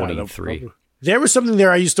poor. And 23. There was something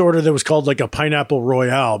there I used to order that was called like a pineapple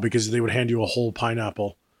royale because they would hand you a whole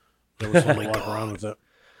pineapple. That was fun to walk around with it.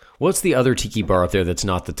 What's the other tiki bar out there that's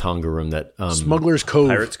not the Tonga Room? That Smuggler's Cove.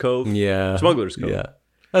 Pirates Cove? Yeah. Smuggler's Cove. Yeah.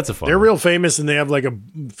 That's a fun They're one. real famous, and they have like a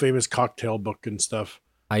famous cocktail book and stuff.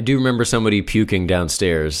 I do remember somebody puking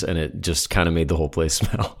downstairs, and it just kind of made the whole place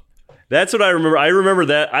smell. That's what I remember. I remember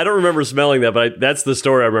that. I don't remember smelling that, but that's the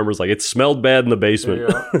story I remember. It's like it smelled bad in the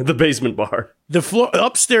basement, the basement bar. The floor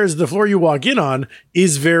upstairs, the floor you walk in on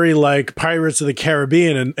is very like Pirates of the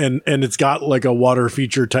Caribbean, and it's got like a water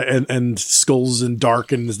feature and skulls and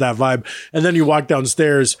dark and it's that vibe. And then you walk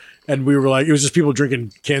downstairs, and we were like, it was just people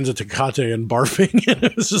drinking cans of Tecate and barfing, and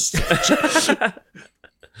it was just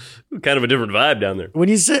kind of a different vibe down there. When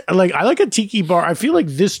you say like, I like a tiki bar. I feel like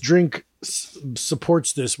this drink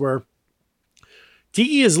supports this where.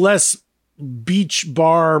 Tiki is less beach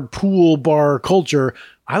bar, pool bar culture.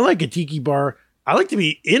 I like a tiki bar. I like to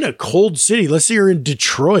be in a cold city. Let's say you're in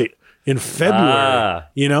Detroit in February,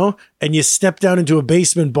 and you step down into a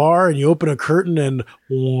basement bar and you open a curtain and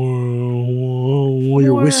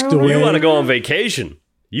you're whisked away. You want to go on vacation.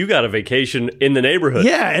 You got a vacation in the neighborhood.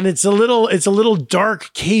 Yeah, and it's a little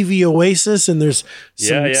dark, cavey oasis, and there's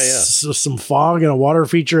some fog and a water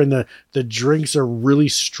feature, and the drinks are really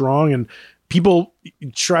strong, and people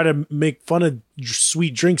try to make fun of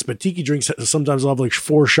sweet drinks, but tiki drinks sometimes will have like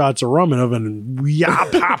 4 shots of rum in them, and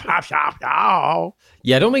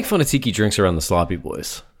Yeah, don't make fun of tiki drinks around the Sloppy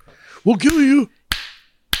Boys. We'll kill you.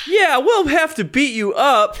 Yeah, we'll have to beat you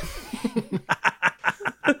up.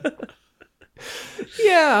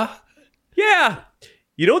 Yeah.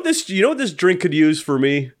 You know what this drink could use for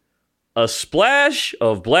me? A splash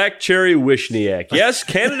of black cherry Wishniak. Yes,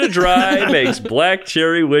 Canada Dry makes black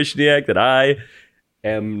cherry Wishniak that I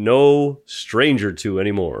am no stranger to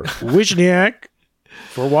anymore. Wishniak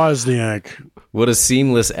for Wozniak. What a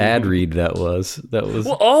seamless ad read that was.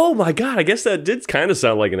 Well, oh my God, I guess that did kind of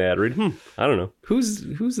sound like an ad read. I don't know. Who's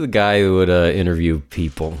the guy who would interview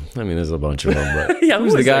people? I mean, there's a bunch of them, but Yeah,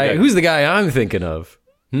 who's the guy? Who's the guy I'm thinking of?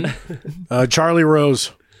 Charlie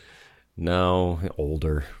Rose. No,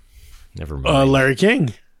 older. Never mind. Larry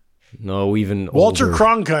King. No, even Walter older.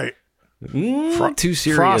 Cronkite. Too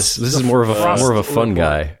serious. Frost. This is more of a fun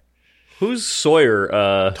guy. Who's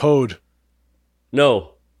Sawyer? Toad. No.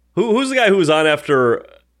 Who's the guy who was on after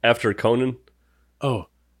Conan? Oh,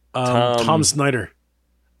 Tom Snyder.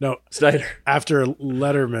 No, Snyder. After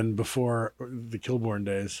Letterman, before the Kilborn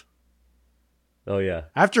days. Oh yeah.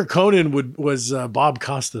 After Conan was Bob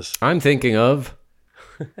Costas. I'm thinking of.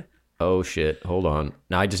 Oh shit! Hold on.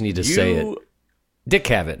 Now I just need to say it. Dick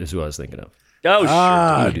Cavett is who I was thinking of. Oh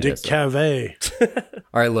sure. Dick Cavett.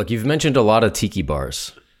 All right, look, you've mentioned a lot of tiki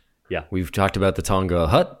bars. Yeah. We've talked about the Tonga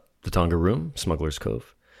Hut, the Tonga Room, Smuggler's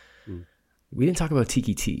Cove. We didn't talk about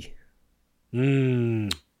Tiki Tea.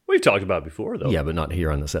 We've talked about it before, though. Yeah, but not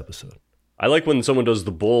here on this episode. I like when someone does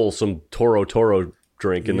the bowl, some Toro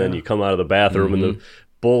drink, and then you come out of the bathroom and the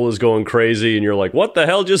bowl is going crazy, and you're like, what the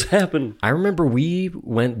hell just happened? I remember we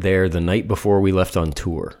went there the night before we left on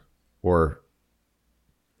tour.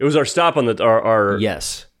 It was our stop on our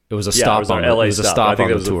Yes. It was a stop on LA it was a stop on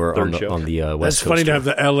the tour on the West Coast. That's funny to have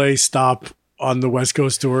the LA stop on the West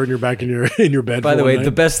Coast tour and you're back in your bed. By the way,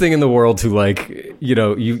 the best thing in the world to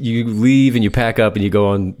you leave and you pack up and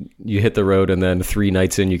you hit the road, and then 3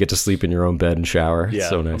 nights in you get to sleep in your own bed and shower. Yeah, it's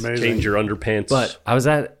so nice. Amazing. Change your underpants. But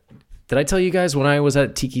did I tell you guys when I was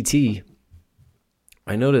at Tiki Tea,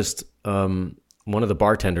 I noticed one of the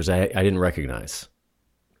bartenders I didn't recognize.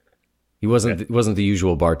 He wasn't the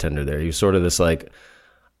usual bartender there. He was sort of this like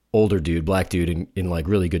older dude, black dude in like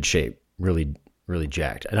really good shape, really really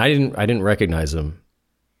jacked, and I didn't recognize him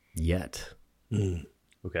yet.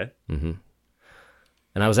 Okay. Mm-hmm.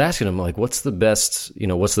 And I was asking him like, what's the best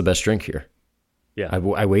drink here? Yeah.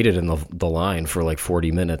 I waited in the line for like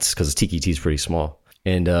 40 minutes because Tiki Tea's pretty small,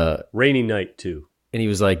 and rainy night too. And he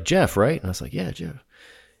was like, Jeff, right? And I was like, yeah, Jeff.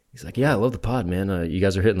 He's like, yeah, I love the pod, man. You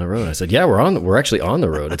guys are hitting the road. I said, yeah, we're actually on the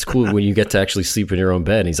road. It's cool when you get to actually sleep in your own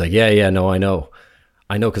bed. And he's like, yeah, no, I know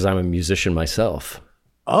because I'm a musician myself.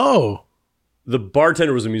 Oh. The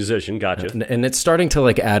bartender was a musician. Gotcha. And it's starting to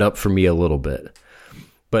like add up for me a little bit.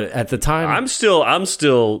 But at the time, I'm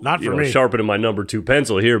still not for me. Sharpening my number 2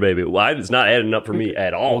 pencil here, baby. It's not adding up for me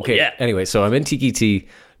at all. Okay. Yet. Anyway, so I'm in Tiki Tea,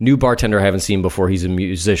 new bartender I haven't seen before. He's a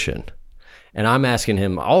musician, and I'm asking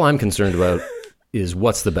him. All I'm concerned about is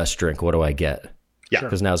what's the best drink. What do I get? Yeah,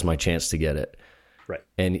 because now's my chance to get it. Right.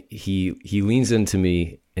 And he leans into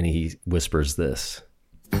me and he whispers this.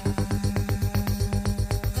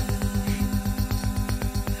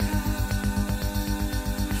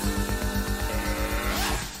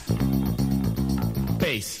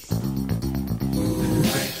 Bass.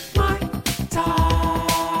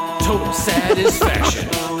 Total satisfaction.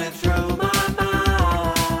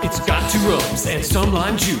 It's got 2 rums and some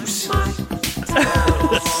lime juice.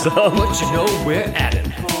 But you know we're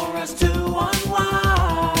adding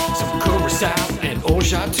some Curacao and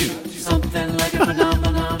Orgeat too. Something like a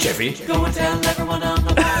phenomenon. Jeffy, go and tell everyone on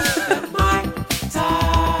the line that Mai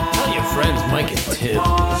Tai. Tell your friends Mike and Tim.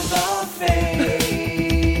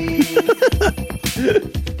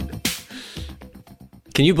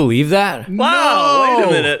 Can you believe that? Wow! Wait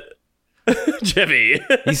a minute. Jeffy.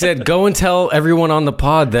 He said, go and tell everyone on the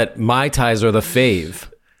pod that Mai Tais are the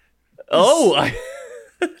fave. Oh,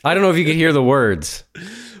 I don't know if you could hear the words.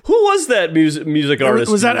 Who was that music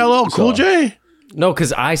artist? Was that LL Cool J? No,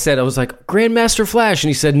 because I was like, Grandmaster Flash. And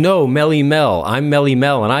he said, no, Melly Mel. I'm Melly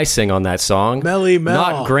Mel, and I sing on that song. Melly Mel.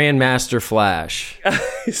 Not Grandmaster Flash.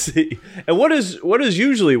 I see. And how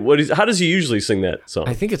does he usually sing that song?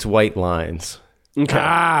 I think it's White Lines. Okay.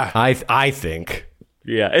 I think.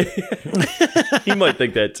 Yeah. He might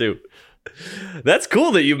think that too. That's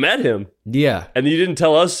cool that you met him. Yeah. And you didn't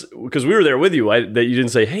tell us, because we were there with you, that you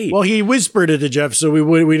didn't say, hey. Well, he whispered it to Jeff, so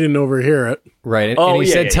we didn't overhear it. Right. And he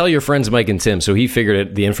said, tell your friends Mike and Tim, so he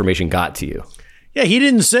figured the information got to you. Yeah, he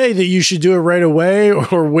didn't say that you should do it right away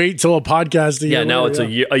or wait till a podcast. Yeah, now it's a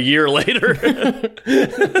year later.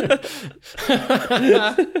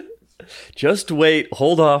 Just wait,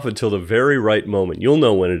 hold off until the very right moment. You'll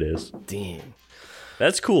know when it is. Damn.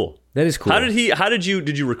 That's cool. That is cool. Did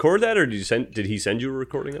you record that, or did he send you a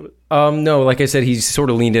recording of it? No, like I said, he sort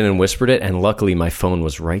of leaned in and whispered it, and luckily my phone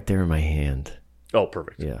was right there in my hand. Oh,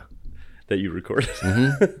 perfect. Yeah. That you recorded.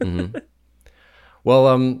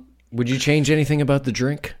 Well, would you change anything about the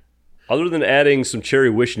drink? Other than adding some cherry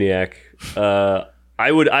Wishniak,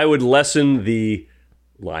 I would lessen the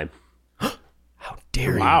lime. How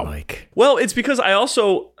dare you, Mike? Well, it's because I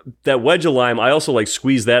also, that wedge of lime, I also like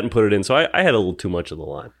squeeze that and put it in. So I had a little too much of the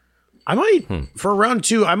lime. I might, for round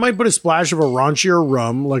 2, I might put a splash of a raunchier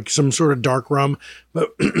rum, like some sort of dark rum. But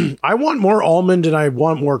I want more almond and I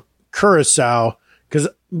want more curacao. Because,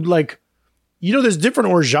 like, there's different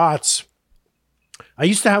orgeats. I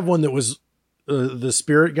used to have one that was the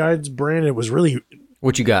Spirit Guides brand. It was really...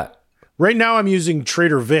 What you got? Right now I'm using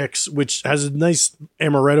Trader Vic's, which has a nice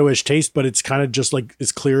amaretto-ish taste, but it's kind of just like,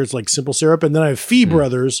 it's clear. It's like simple syrup. And then I have Fee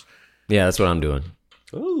Brothers. Yeah, that's what I'm doing.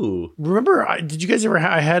 Ooh. Remember, did you guys ever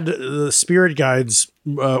I had the Spirit Guides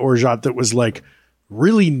orgeat that was like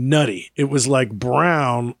really nutty. It was like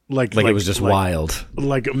brown, like it was just wild.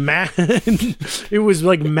 Like it was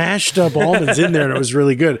like mashed up almonds in there, and it was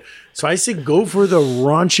really good. So I say go for the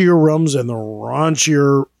raunchier rums and the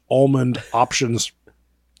raunchier almond options.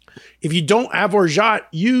 If you don't have orgeat,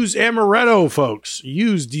 use amaretto, folks.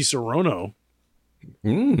 Use Di Serono.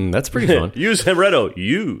 That's pretty fun. Use amaretto.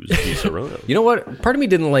 Use Di Serono. You know what? Part of me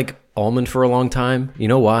didn't like almond for a long time. You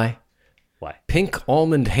know why? Why? Pink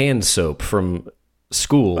almond hand soap from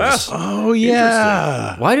schools. Oh,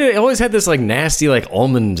 yeah. Why did it always had this like nasty like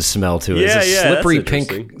almond smell to it? It's a slippery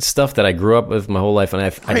pink stuff that I grew up with my whole life, and I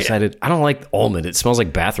decided I don't like almond. It smells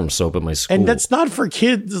like bathroom soap at my school. And that's not for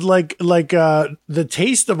kids. Like the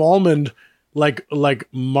taste of almond, like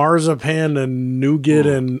marzipan and nougat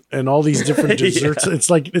and all these different desserts. It's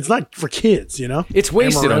like it's not for kids, It's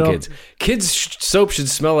wasted on kids. Kids' soap should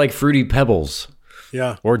smell like Fruity Pebbles.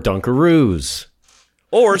 Yeah. Or Dunkaroos.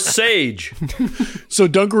 Or sage. So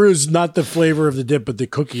Dunkaroo is not the flavor of the dip, but the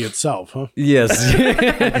cookie itself, huh? Yes.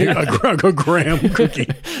 a graham cookie.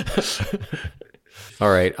 All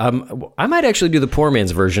right. I might actually do the poor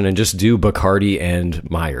man's version and just do Bacardi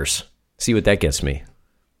and Myers. See what that gets me.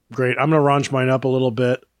 Great. I'm going to raunch mine up a little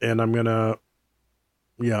bit, and I'm going to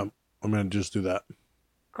just do that.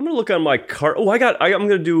 I'm going to look on my cart. Oh, I'm going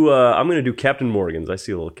to do Captain Morgan's. I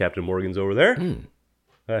see a little Captain Morgan's over there.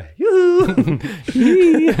 Yoo-hoo.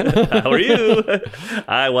 How are you?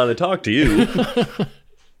 I want to talk to you.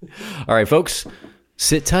 All right, folks,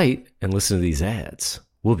 sit tight and listen to these ads.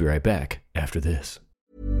 We'll be right back after this.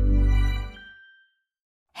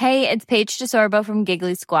 Hey, it's Paige DeSorbo from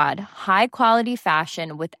Giggly Squad. High quality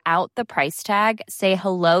fashion without the price tag. Say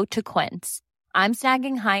hello to Quince. I'm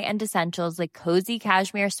snagging high-end essentials like cozy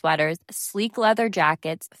cashmere sweaters, sleek leather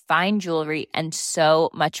jackets, fine jewelry, and so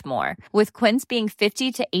much more. With Quince being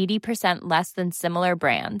 50 to 80% less than similar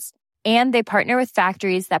brands. And they partner with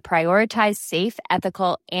factories that prioritize safe,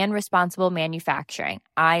 ethical, and responsible manufacturing.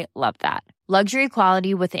 I love that. Luxury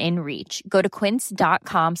quality within reach. Go to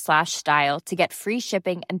quince.com/style to get free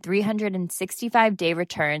shipping and 365-day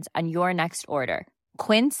returns on your next order.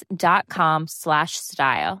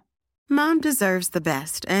 Quince.com/style. Mom deserves the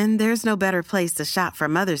best, and there's no better place to shop for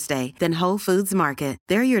Mother's Day than Whole Foods Market.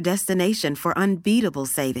 They're your destination for unbeatable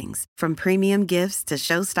savings, from premium gifts to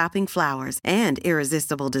show-stopping flowers and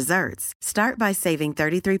irresistible desserts. Start by saving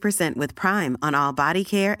 33% with Prime on all body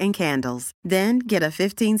care and candles. Then get a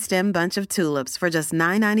 15-stem bunch of tulips for just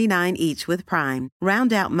 $9.99 each with Prime.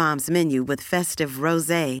 Round out Mom's menu with festive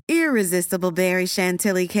rosé, irresistible berry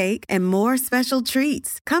chantilly cake, and more special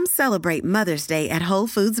treats. Come celebrate Mother's Day at Whole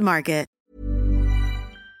Foods Market.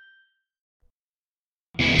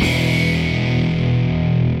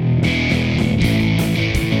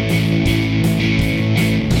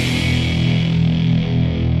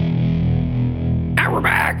 We're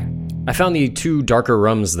back. I found the two darker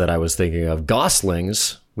rums that I was thinking of.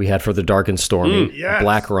 Gosling's we had for the dark and stormy, yes.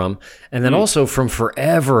 black rum. And then also from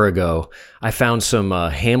forever ago, I found some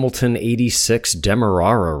Hamilton 86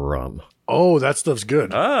 Demerara rum. Oh, that stuff's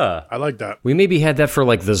good. I like that. We maybe had that for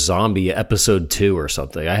like the zombie episode 2 or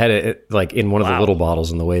something. I had it like in one of the little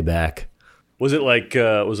bottles on the way back. Was it like you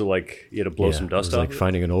had to blow some dust it was off? like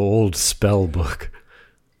finding an old spell book.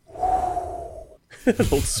 An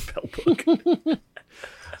old spell book.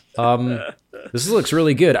 This looks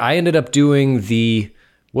really good. I ended up doing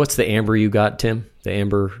what's the amber you got, Tim? The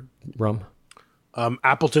amber rum?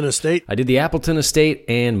 Appleton Estate. I did the Appleton Estate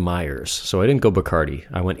and Myers. So I didn't go Bacardi.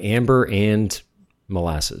 I went amber and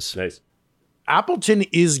molasses. Nice. Appleton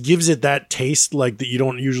gives it that taste like that you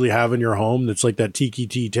don't usually have in your home. That's like that tiki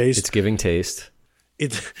tea taste. It's giving taste.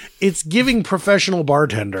 It's giving professional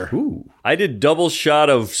bartender. Ooh. I did double shot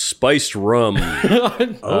of spiced rum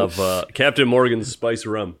of Captain Morgan's spiced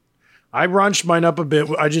rum. I raunched mine up a bit.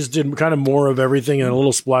 I just did kind of more of everything and a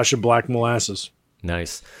little splash of black molasses.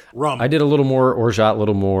 Nice. Rum. I did a little more orgeat, a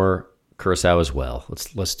little more curacao as well.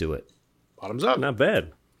 Let's do it. Bottoms up. Not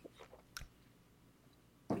bad.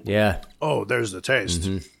 Yeah. Oh, there's the taste.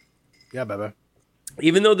 Mm-hmm. Yeah, baby.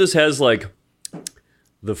 Even though this has like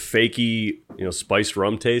the fakey, spiced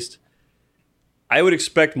rum taste, I would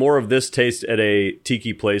expect more of this taste at a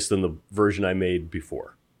tiki place than the version I made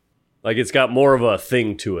before. Like it's got more of a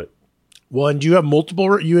thing to it. Well, and do you have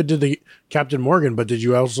multiple? You did the Captain Morgan, but did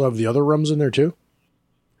you also have the other rums in there too?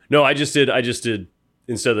 No, I just did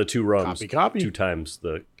instead of the 2 rums, copy. 2 times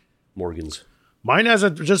the Morgans. Mine has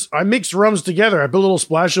I mixed rums together. I put a little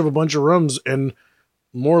splash of a bunch of rums and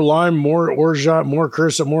more lime, more orgeat, more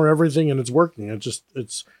curacao, more everything, and it's working.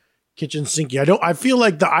 It's kitchen sinky. I feel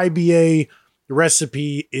like the IBA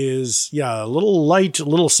recipe is a little light, a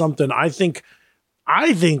little something. I think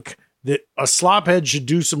that a slophead should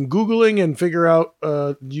do some Googling and figure out,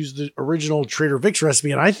 use the original Trader Vic's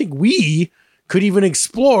recipe. And I think we could even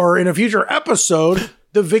explore in a future episode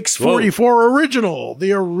the Vic's 44 original.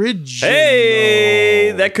 The original.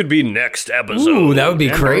 Hey, that could be next episode. Ooh, that would be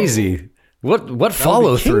crazy. What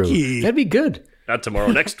follow through? That'd be good. Not tomorrow,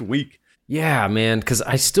 next week. Yeah, man, because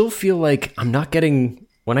I still feel like I'm not getting...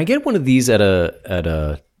 When I get one of these at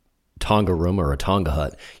a Tonga room or a Tonga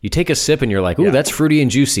hut, you take a sip and you're like, ooh, that's fruity and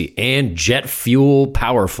juicy and jet fuel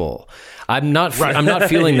powerful. I'm not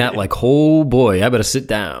feeling that like, oh boy, I better sit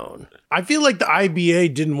down. I feel like the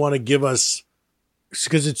IBA didn't want to give us,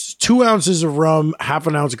 because it's 2 ounces of rum, half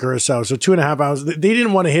an ounce of curacao, so 2.5 ounces. They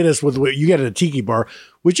didn't want to hit us with what you get at a tiki bar,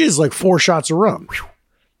 which is like 4 shots of rum.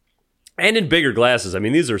 And in bigger glasses. I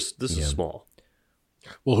mean, this is small.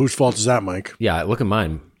 Well, whose fault is that, Mike? Yeah, look at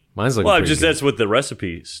mine. Mine's looking pretty good. That's what the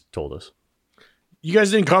recipes told us. You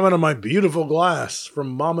guys didn't comment on my beautiful glass from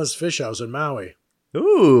Mama's Fish House in Maui.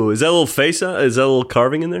 Ooh, is that a little face? Is that a little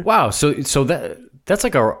carving in there? Wow, so that's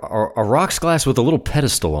like a rocks glass with a little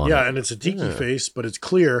pedestal on it. Yeah, and it's a tiki face, but it's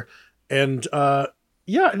clear. And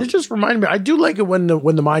it just reminded me. I do like it when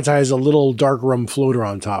the Mai Tai has a little dark rum floater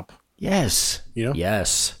on top. Yes.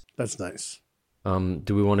 Yes. That's nice.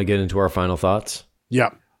 Do we want to get into our final thoughts?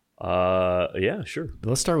 Yeah. Yeah, sure.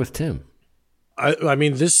 Let's start with Tim. I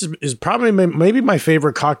mean, this is probably maybe my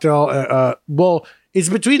favorite cocktail. Well, it's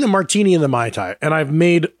between the martini and the Mai Tai, and I've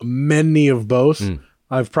made many of both.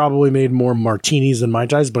 I've probably made more martinis than Mai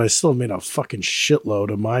Tais, but I still made a fucking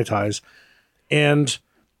shitload of Mai Tais. And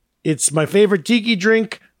it's my favorite tiki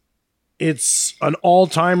drink. It's an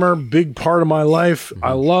all-timer, big part of my life.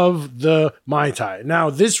 I love the Mai Tai. Now,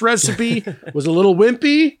 this recipe was a little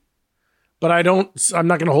wimpy, but I'm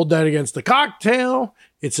not going to hold that against the cocktail.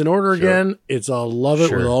 It's an order again. It's a love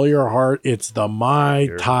it with all your heart. It's the Mai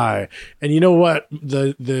Tai. And you know what?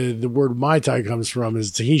 The word Mai Tai comes from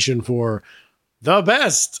is Tahitian for the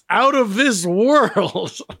best out of this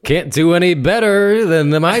world. Can't do any better than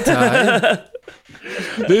the Mai Tai.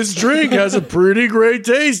 This drink has a pretty great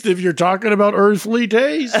taste if you're talking about earthly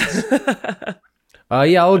taste. Yeah,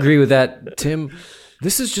 I'll agree with that, Tim.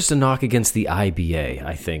 This is just a knock against the IBA,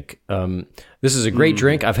 I think. This is a great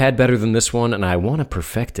drink. I've had better than this one, and I want to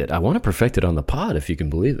perfect it. I want to perfect it on the pod, if you can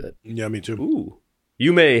believe it. Yeah, me too. Ooh.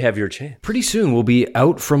 You may have your chance. Pretty soon, we'll be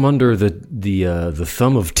out from under the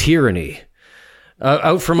thumb of tyranny.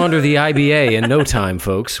 Out from under the IBA in no time,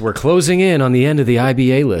 folks. We're closing in on the end of the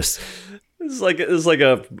IBA list. It's like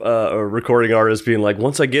a recording artist being like,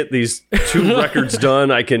 once I get these 2 records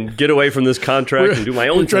done, I can get away from this contract and do my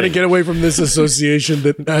own thing. We're trying to get away from this association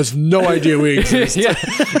that has no idea we exist.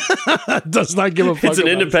 Does not give a fuck. It's an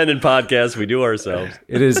independent podcast. We do ourselves.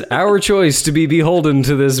 It is our choice to be beholden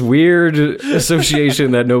to this weird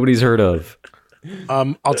association that nobody's heard of.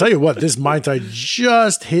 I'll tell you what, this Mai Tai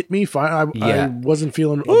just hit me fine. I wasn't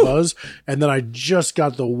feeling a buzz, and then I just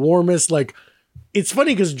got the warmest, like, it's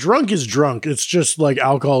funny because drunk is drunk. It's just like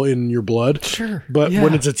alcohol in your blood. Sure. But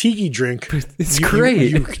when it's a tiki drink, it's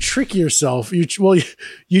great. You trick yourself. You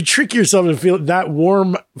trick yourself and feel that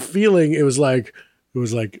warm feeling. It was like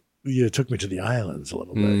you took me to the islands a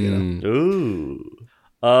little bit. You know? Ooh.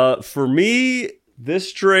 For me,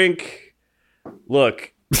 this drink,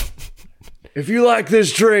 look, if you like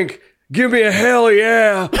this drink, give me a hell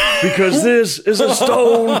yeah, because this is a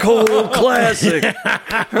stone cold classic.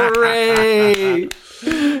 Hooray!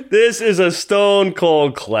 This is a stone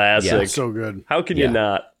cold classic. Yeah, so good. How can you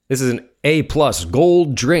not? This is an A+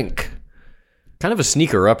 gold drink. Kind of a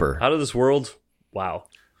sneaker upper. Out of this world. Wow.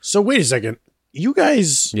 So wait a second. You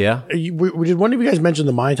guys, did one of you guys mention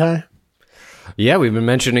the Mai Tai? Yeah, we've been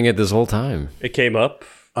mentioning it this whole time. It came up.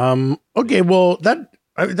 Okay, well that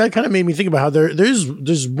kind of made me think about how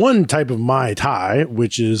there's one type of Mai Tai,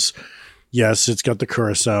 which is, yes, it's got the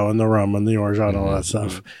curacao and the rum and the orgeat and all that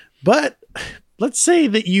stuff. But let's say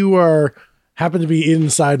that you happen to be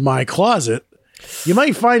inside my closet. You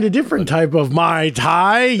might find a different type of Mai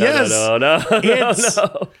Tai. Yes.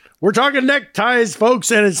 No. We're talking neckties,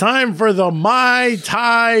 folks, and it's time for the Mai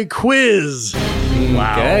Tai quiz.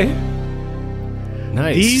 Wow. Okay.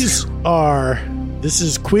 Nice. This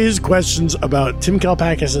is quiz questions about Tim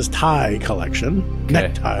Kalpakis' tie collection,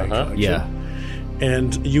 necktie collection. Yeah.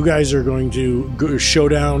 And you guys are going to go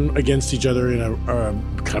showdown against each other in a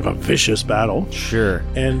kind of a vicious battle. Sure.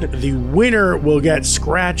 And the winner will get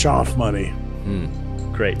scratch-off money.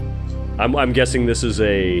 Great. I'm guessing this is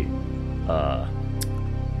a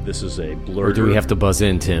blurter. Or do we have to buzz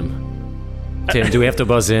in, Tim? Tim, do we have to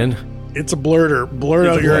buzz in? It's a blurter. Blurt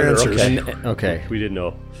out your answers. Okay. We didn't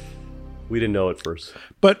know. We didn't know at first.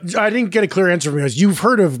 But I didn't get a clear answer from you guys. You've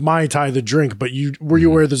heard of Mai Tai, the drink, but were you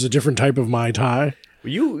aware there's a different type of Mai Tai?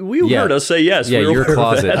 You heard us say yes. Yeah, we were your aware of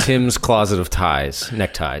closet. that. Tim's closet of ties,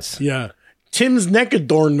 neckties. Yeah. Tim's neck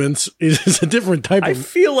adornments is a different type I of...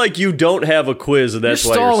 feel like you don't have a quiz, and that's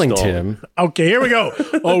You're why stalling, you're stalling. Tim. Okay, here we go.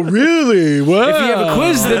 Oh, really? Wow. If you have a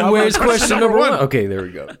quiz, then where's question number one? Okay, there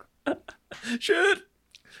we go. Shit.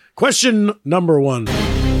 Question number one.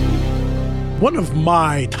 One of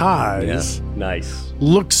my ties Nice.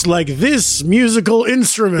 looks like this musical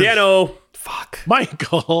instrument. Piano. Fuck.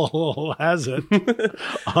 Michael has it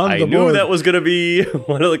on I the knew board. that was going to be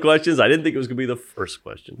one of the questions. I didn't think it was going to be the first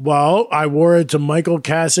question. Well, I wore it to Michael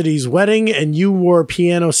Cassidy's wedding, and you wore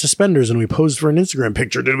piano suspenders, and we posed for an Instagram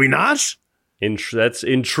picture, did we not? In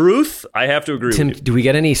truth, I have to agree Tim, with you. do we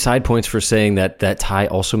get any side points for saying that tie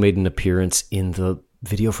also made an appearance in the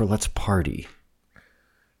video for Let's Party?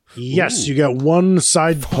 Yes, you got one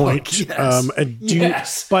side point.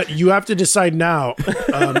 Yes. But you have to decide now.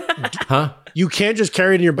 Huh? You can't just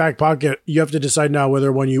carry it in your back pocket. You have to decide now whether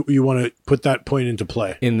you want to put that point into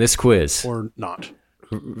play In this quiz? or not.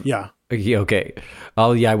 Yeah. Okay.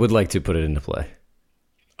 I would like to put it into play.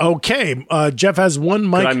 Okay. Jeff has one.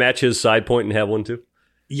 Mike. Can I match his side point and have one too?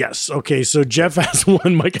 Yes. Okay. So Jeff has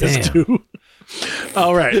one. Mike has two.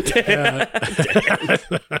 All right.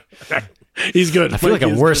 He's good. I feel like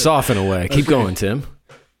I'm worse off in a way. Keep going, Tim.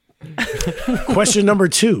 Question number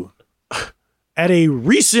 2. At a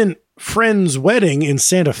recent friend's wedding in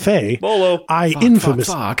Santa Fe, Bolo. I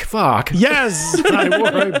Fuck. Yes, I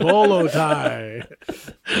wore a bolo tie.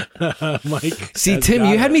 Mike. See, Tim,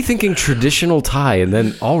 you had me thinking traditional tie and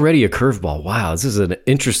then already a curveball. Wow, this is an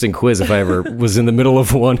interesting quiz if I ever was in the middle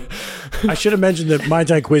of one. I should have mentioned that Mai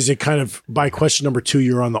Tai quiz, it kind of, by question number 2,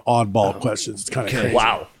 you're on the oddball questions. It's kind of crazy.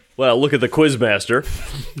 Wow. Well, look at the quiz master.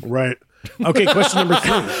 Right. Okay, question number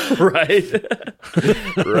 3.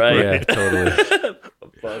 Right. Yeah, totally.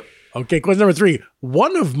 Okay, question number 3.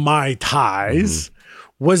 One of my ties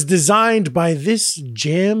was designed by this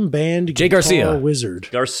jam band Jay guitar Garcia. wizard.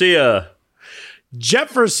 Garcia.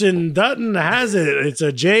 Jefferson Dutton has it. It's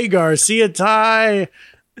a Jay Garcia tie.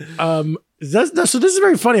 So this is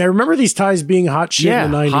very funny. I remember these ties being hot shit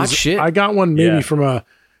in the 90s. Hot shit. I got one maybe from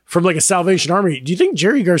like a Salvation Army. Do you think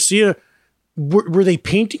Jerry Garcia, were they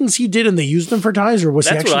paintings he did and they used them for ties, or was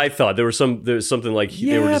That's he actually? what I thought. There was something like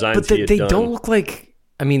they were designs but he had they done. don't look like.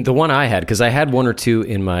 I mean, the one I had, because I had one or two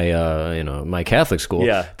in my my Catholic school.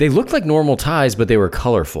 Yeah. They looked like normal ties, but they were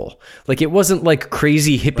colorful. Like, it wasn't like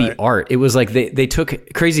crazy hippie art. It was like they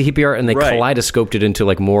took crazy hippie art and they kaleidoscoped it into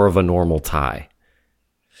like more of a normal tie.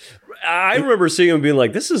 I remember seeing him being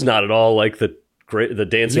like, "This is not at all like the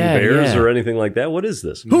dancing bears or anything like that. What is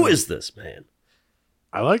this? Who is this man?"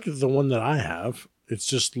 I like the one that I have. It's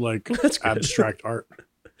just like abstract art.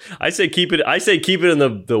 I say keep it in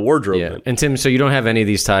the wardrobe. Yeah. Then. And Tim, so you don't have any of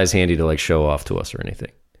these ties handy to like show off to us or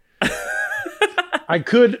anything? I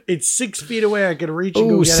could. It's 6 feet away. I could reach. And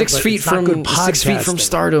go Oh, get 6 it, feet it's not good from 6 feet from podcasting.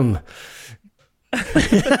 stardom.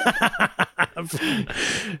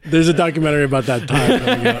 There's a documentary about that time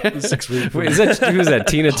coming out. 6 feet. Wait, who is that?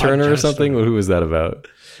 Tina Turner or something? Who was that about?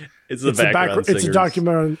 It's the background singers. It's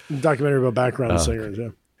a documentary about background singers. Yeah,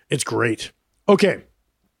 it's great. Okay.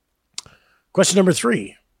 Question number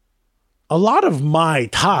 3. A lot of my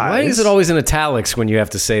ties. Why is it always in italics when you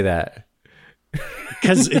have to say that?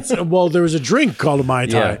 Because it's there was a drink called a Mai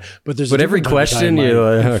Tai, Yeah. but there's But a every different type of question Mai Tai in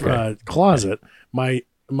you're my, like, okay. closet.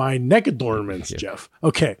 My neck adornments, Jeff.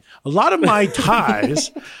 Okay, a lot of my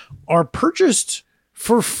ties are purchased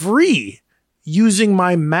for free using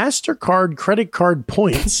my MasterCard credit card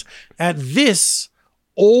points at this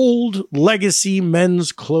old legacy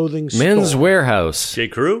men's clothing store. Men's Warehouse. J.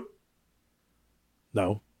 Crew.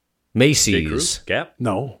 No. Macy's. Gap.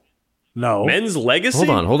 No. Men's Legacy.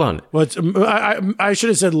 Hold on. Well, I should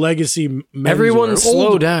have said Legacy. Men's Everyone,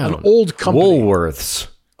 slow down. An old company. Woolworths.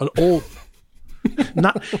 An old.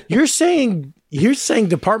 Not you're saying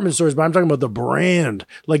department stores, but I'm talking about the brand.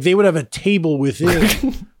 Like they would have a table within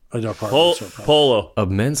a department store. Polo. A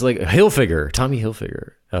men's like Hilfiger. Tommy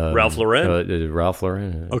Hilfiger. Ralph Lauren. Ralph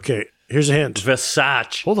Lauren. Okay, here's a hint.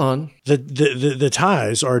 Versace. Hold on. The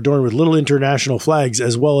ties are adorned with little international flags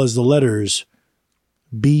as well as the letters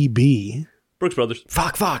BB. Brooks Brothers.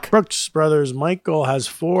 Fuck. Brooks Brothers. Michael has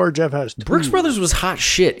 4. Jeff has 2. Brooks Brothers was hot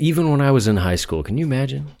shit even when I was in high school. Can you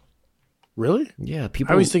imagine? Really? Yeah,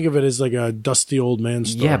 I always think of it as like a dusty old man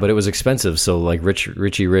store. Yeah, but it was expensive, so like rich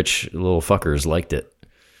little fuckers liked it.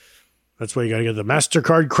 That's why you got to get the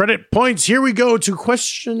MasterCard credit points. Here we go to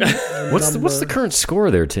question. What's the current score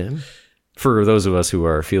there, Tim? For those of us who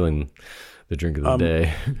are feeling the drink of the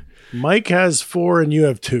day. Mike has 4 and you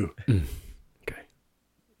have 2. Okay.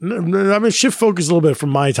 I'm going to shift focus a little bit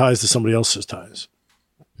from my ties to somebody else's ties.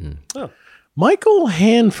 Oh. Michael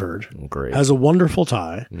Hanford Great. has a wonderful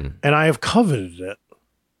tie, and I have coveted it.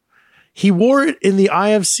 He wore it in the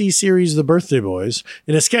IFC series The Birthday Boys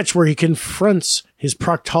in a sketch where he confronts his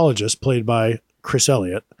proctologist, played by Chris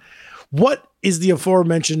Elliott. What is the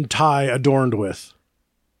aforementioned tie adorned with?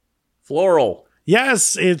 Floral.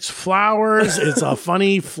 Yes, it's flowers. It's a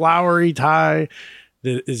funny, flowery tie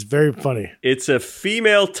that is very funny. It's a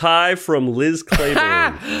female tie from Liz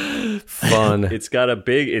Claiborne. Fun. It's kind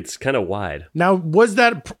of wide. Now, was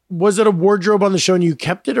it a wardrobe on the show and you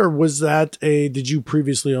kept it, or was that did you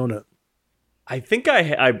previously own it? I think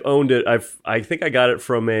I owned it. I think I got it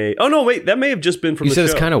from a. Oh no, wait, that may have just been from. You the said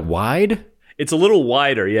show. It's kind of wide. It's a little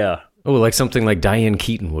wider, yeah. Oh, like something like Diane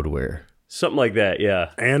Keaton would wear. Something like that,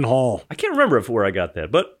 yeah. Ann Hall. I can't remember where I got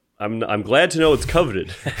that, but I'm glad to know it's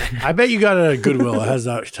coveted. I bet you got it at Goodwill. It has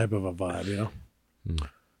that type of a vibe, you know.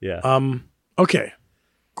 Yeah. Okay.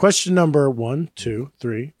 Question number 1, 2,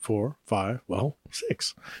 3, 4, 5. Well,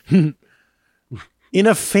 6. In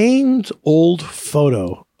a famed old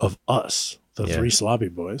photo of us, the 3 sloppy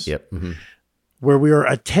boys. Yep. Mm-hmm. Where we are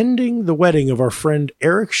attending the wedding of our friend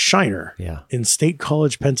Eric Shiner in State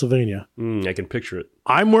College, Pennsylvania. I can picture it.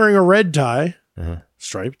 I'm wearing a red tie,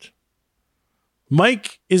 striped.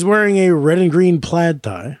 Mike is wearing a red and green plaid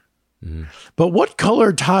tie. But what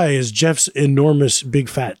color tie is Jeff's enormous big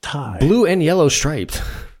fat tie? Blue and yellow striped.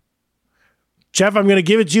 Jeff, I'm going to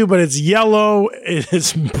give it to you, but it's yellow.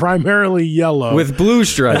 It's primarily yellow. With blue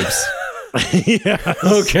stripes. Yes.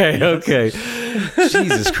 Okay.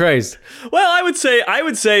 Jesus Christ. Well, I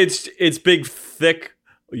would say it's big, thick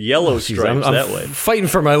yellow stripes I'm that way. Fighting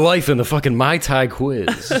for my life in the fucking Mai Tai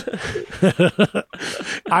quiz.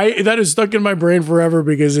 That is stuck in my brain forever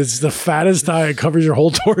because it's the fattest tie. It covers your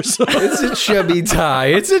whole torso. It's a chubby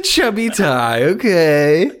tie.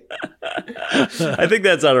 Okay. I think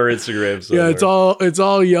that's on our Instagram. Somewhere. Yeah, it's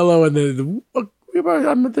all yellow, and then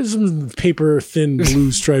there's some paper thin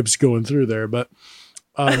blue stripes going through there, but.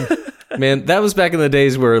 Man, that was back in the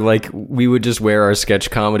days where like we would just wear our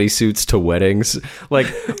sketch comedy suits to weddings. Like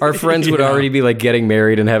our friends would already be like getting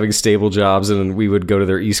married and having stable jobs, and we would go to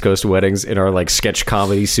their East Coast weddings in our like sketch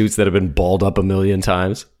comedy suits that have been balled up a million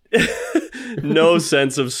times. No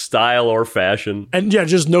sense of style or fashion. And yeah,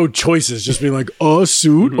 just no choices. Just being like, a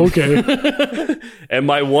suit? Okay. And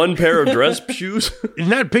my one pair of dress shoes. In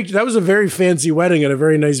that picture, that was a very fancy wedding at a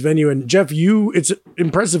very nice venue. And Jeff, it's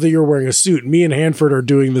impressive that you're wearing a suit. Me and Hanford are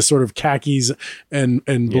doing the sort of khakis and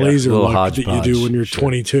blazer look that you do when you're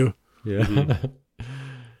 22. Yeah.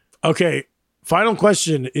 Okay. Final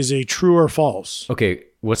question is a true or false. Okay.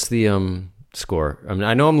 What's the score? I mean,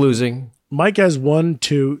 I know I'm losing. Mike has 1,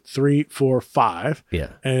 2, 3, 4, 5.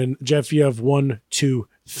 Yeah. And Jeff, you have 1, 2,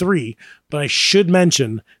 3. But I should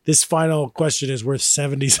mention this final question is worth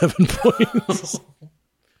 77 points.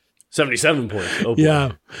 77 points. Oh boy.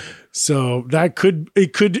 Yeah. So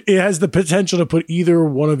it has the potential to put either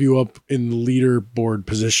one of you up in the leaderboard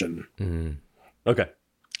position. Okay.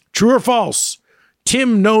 True or false?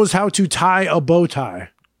 Tim knows how to tie a bow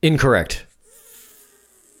tie. Incorrect.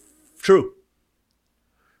 True.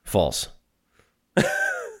 False.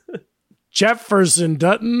 Jefferson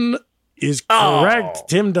Dutton is correct. Oh.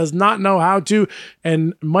 Tim does not know how to.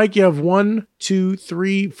 And Mike, you have 1, 2,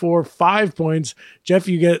 3, 4, 5 points. Jeff,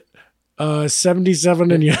 you get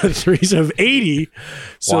 77 and you have 3, so 80.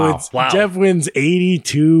 So Jeff wins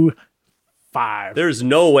 82-5. There's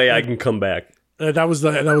no way I can come back. That was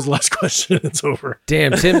the last question. It's over.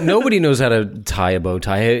 Damn, Tim, nobody knows how to tie a bow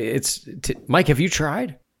tie. Mike, have you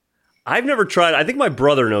tried? I've never tried. I think my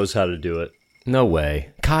brother knows how to do it. No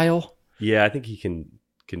way. Kyle? Yeah, I think he can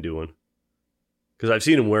do one. Because I've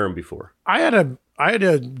seen him wear them before. I had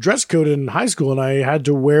a dress code in high school, and I had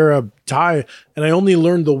to wear a tie, and I only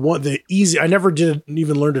learned the easy. I never did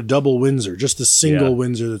even learn a double Windsor, just a single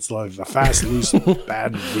Windsor that's like a fast, loose,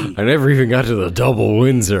 bad V. I never even got to the double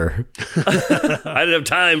Windsor. I didn't have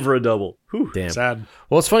time for a double. Whew. Damn. Sad.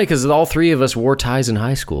 Well, it's funny because all three of us wore ties in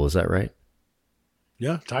high school. Is that right?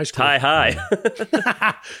 Yeah, tie school. Tie high.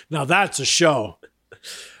 Now that's a show.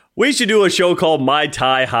 We should do a show called My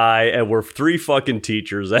Tai High, and we're 3 fucking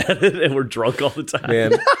teachers at it, and we're drunk all the time.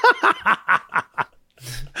 Man.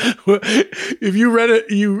 If you read it,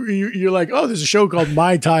 you're like, oh, there's a show called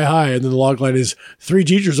My Tai High, and then the log line is 3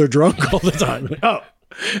 teachers are drunk all the time. Like, oh,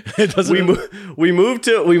 it doesn't. We moved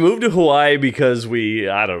to Hawaii because we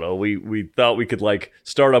thought we could like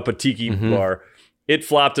start up a tiki bar. It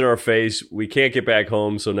flopped in our face. We can't get back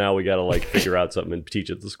home, so now we got to like figure out something and teach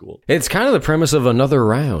at the school. It's kind of the premise of Another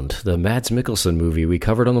Round, the Mads Mikkelsen movie we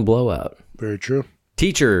covered on the Blowout. Very true.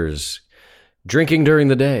 Teachers drinking during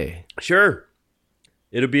the day. Sure,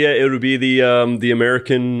 it would be the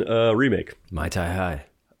American remake. Mai Tai High.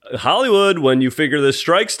 Hollywood, when you figure this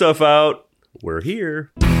strike stuff out, we're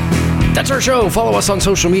here. That's our show. Follow us on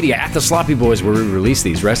social media at The Sloppy Boys, where we release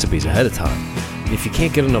these recipes ahead of time. If you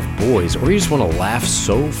can't get enough boys, or you just want to laugh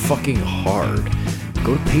so fucking hard,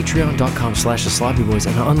 go to patreon.com/thesloppyboys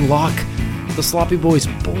and unlock the Sloppy Boys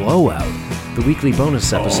Blowout, the weekly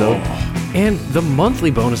bonus episode, and the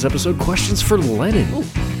monthly bonus episode, Questions for Lennon.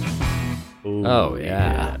 Ooh, oh,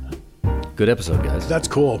 yeah. Good episode, guys. That's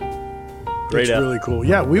cool. Great. That's really cool.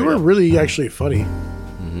 Yeah, we were really actually funny.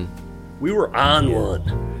 Mm-hmm. We were on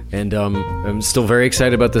one. And I'm still very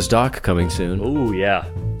excited about this doc coming soon. Oh, yeah.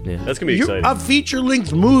 Yeah. That's going to be exciting. A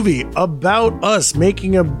feature-length movie about us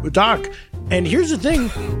making a doc. And here's the thing.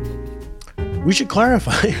 We should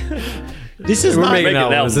clarify. This is We're not making an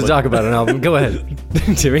album. It's a doc about an album. Go ahead,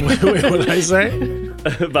 Jimmy. Wait, what did I say?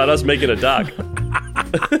 About us making a doc.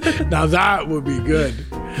 Now that would be good.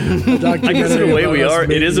 I guess in a way we are.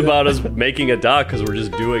 It is about us making a doc because we're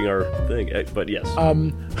just doing our thing. But yes.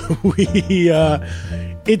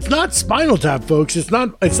 It's not Spinal Tap, folks. It's not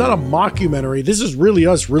a mockumentary. This is really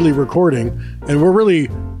us really recording, and we're really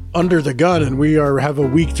under the gun, and we have a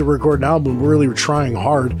week to record an album. We're really trying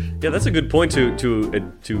hard. Yeah, that's a good point to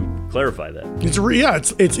clarify that.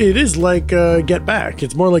 It is like Get Back.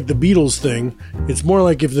 It's more like the Beatles thing. It's more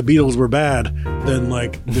like if the Beatles were bad than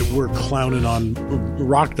like that we're clowning on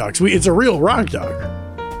rock docs. It's a real rock doc.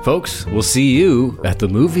 Folks, we'll see you at the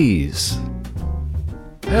movies.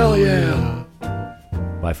 Hell yeah.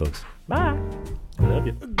 Bye, folks. Bye. I love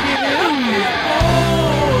you.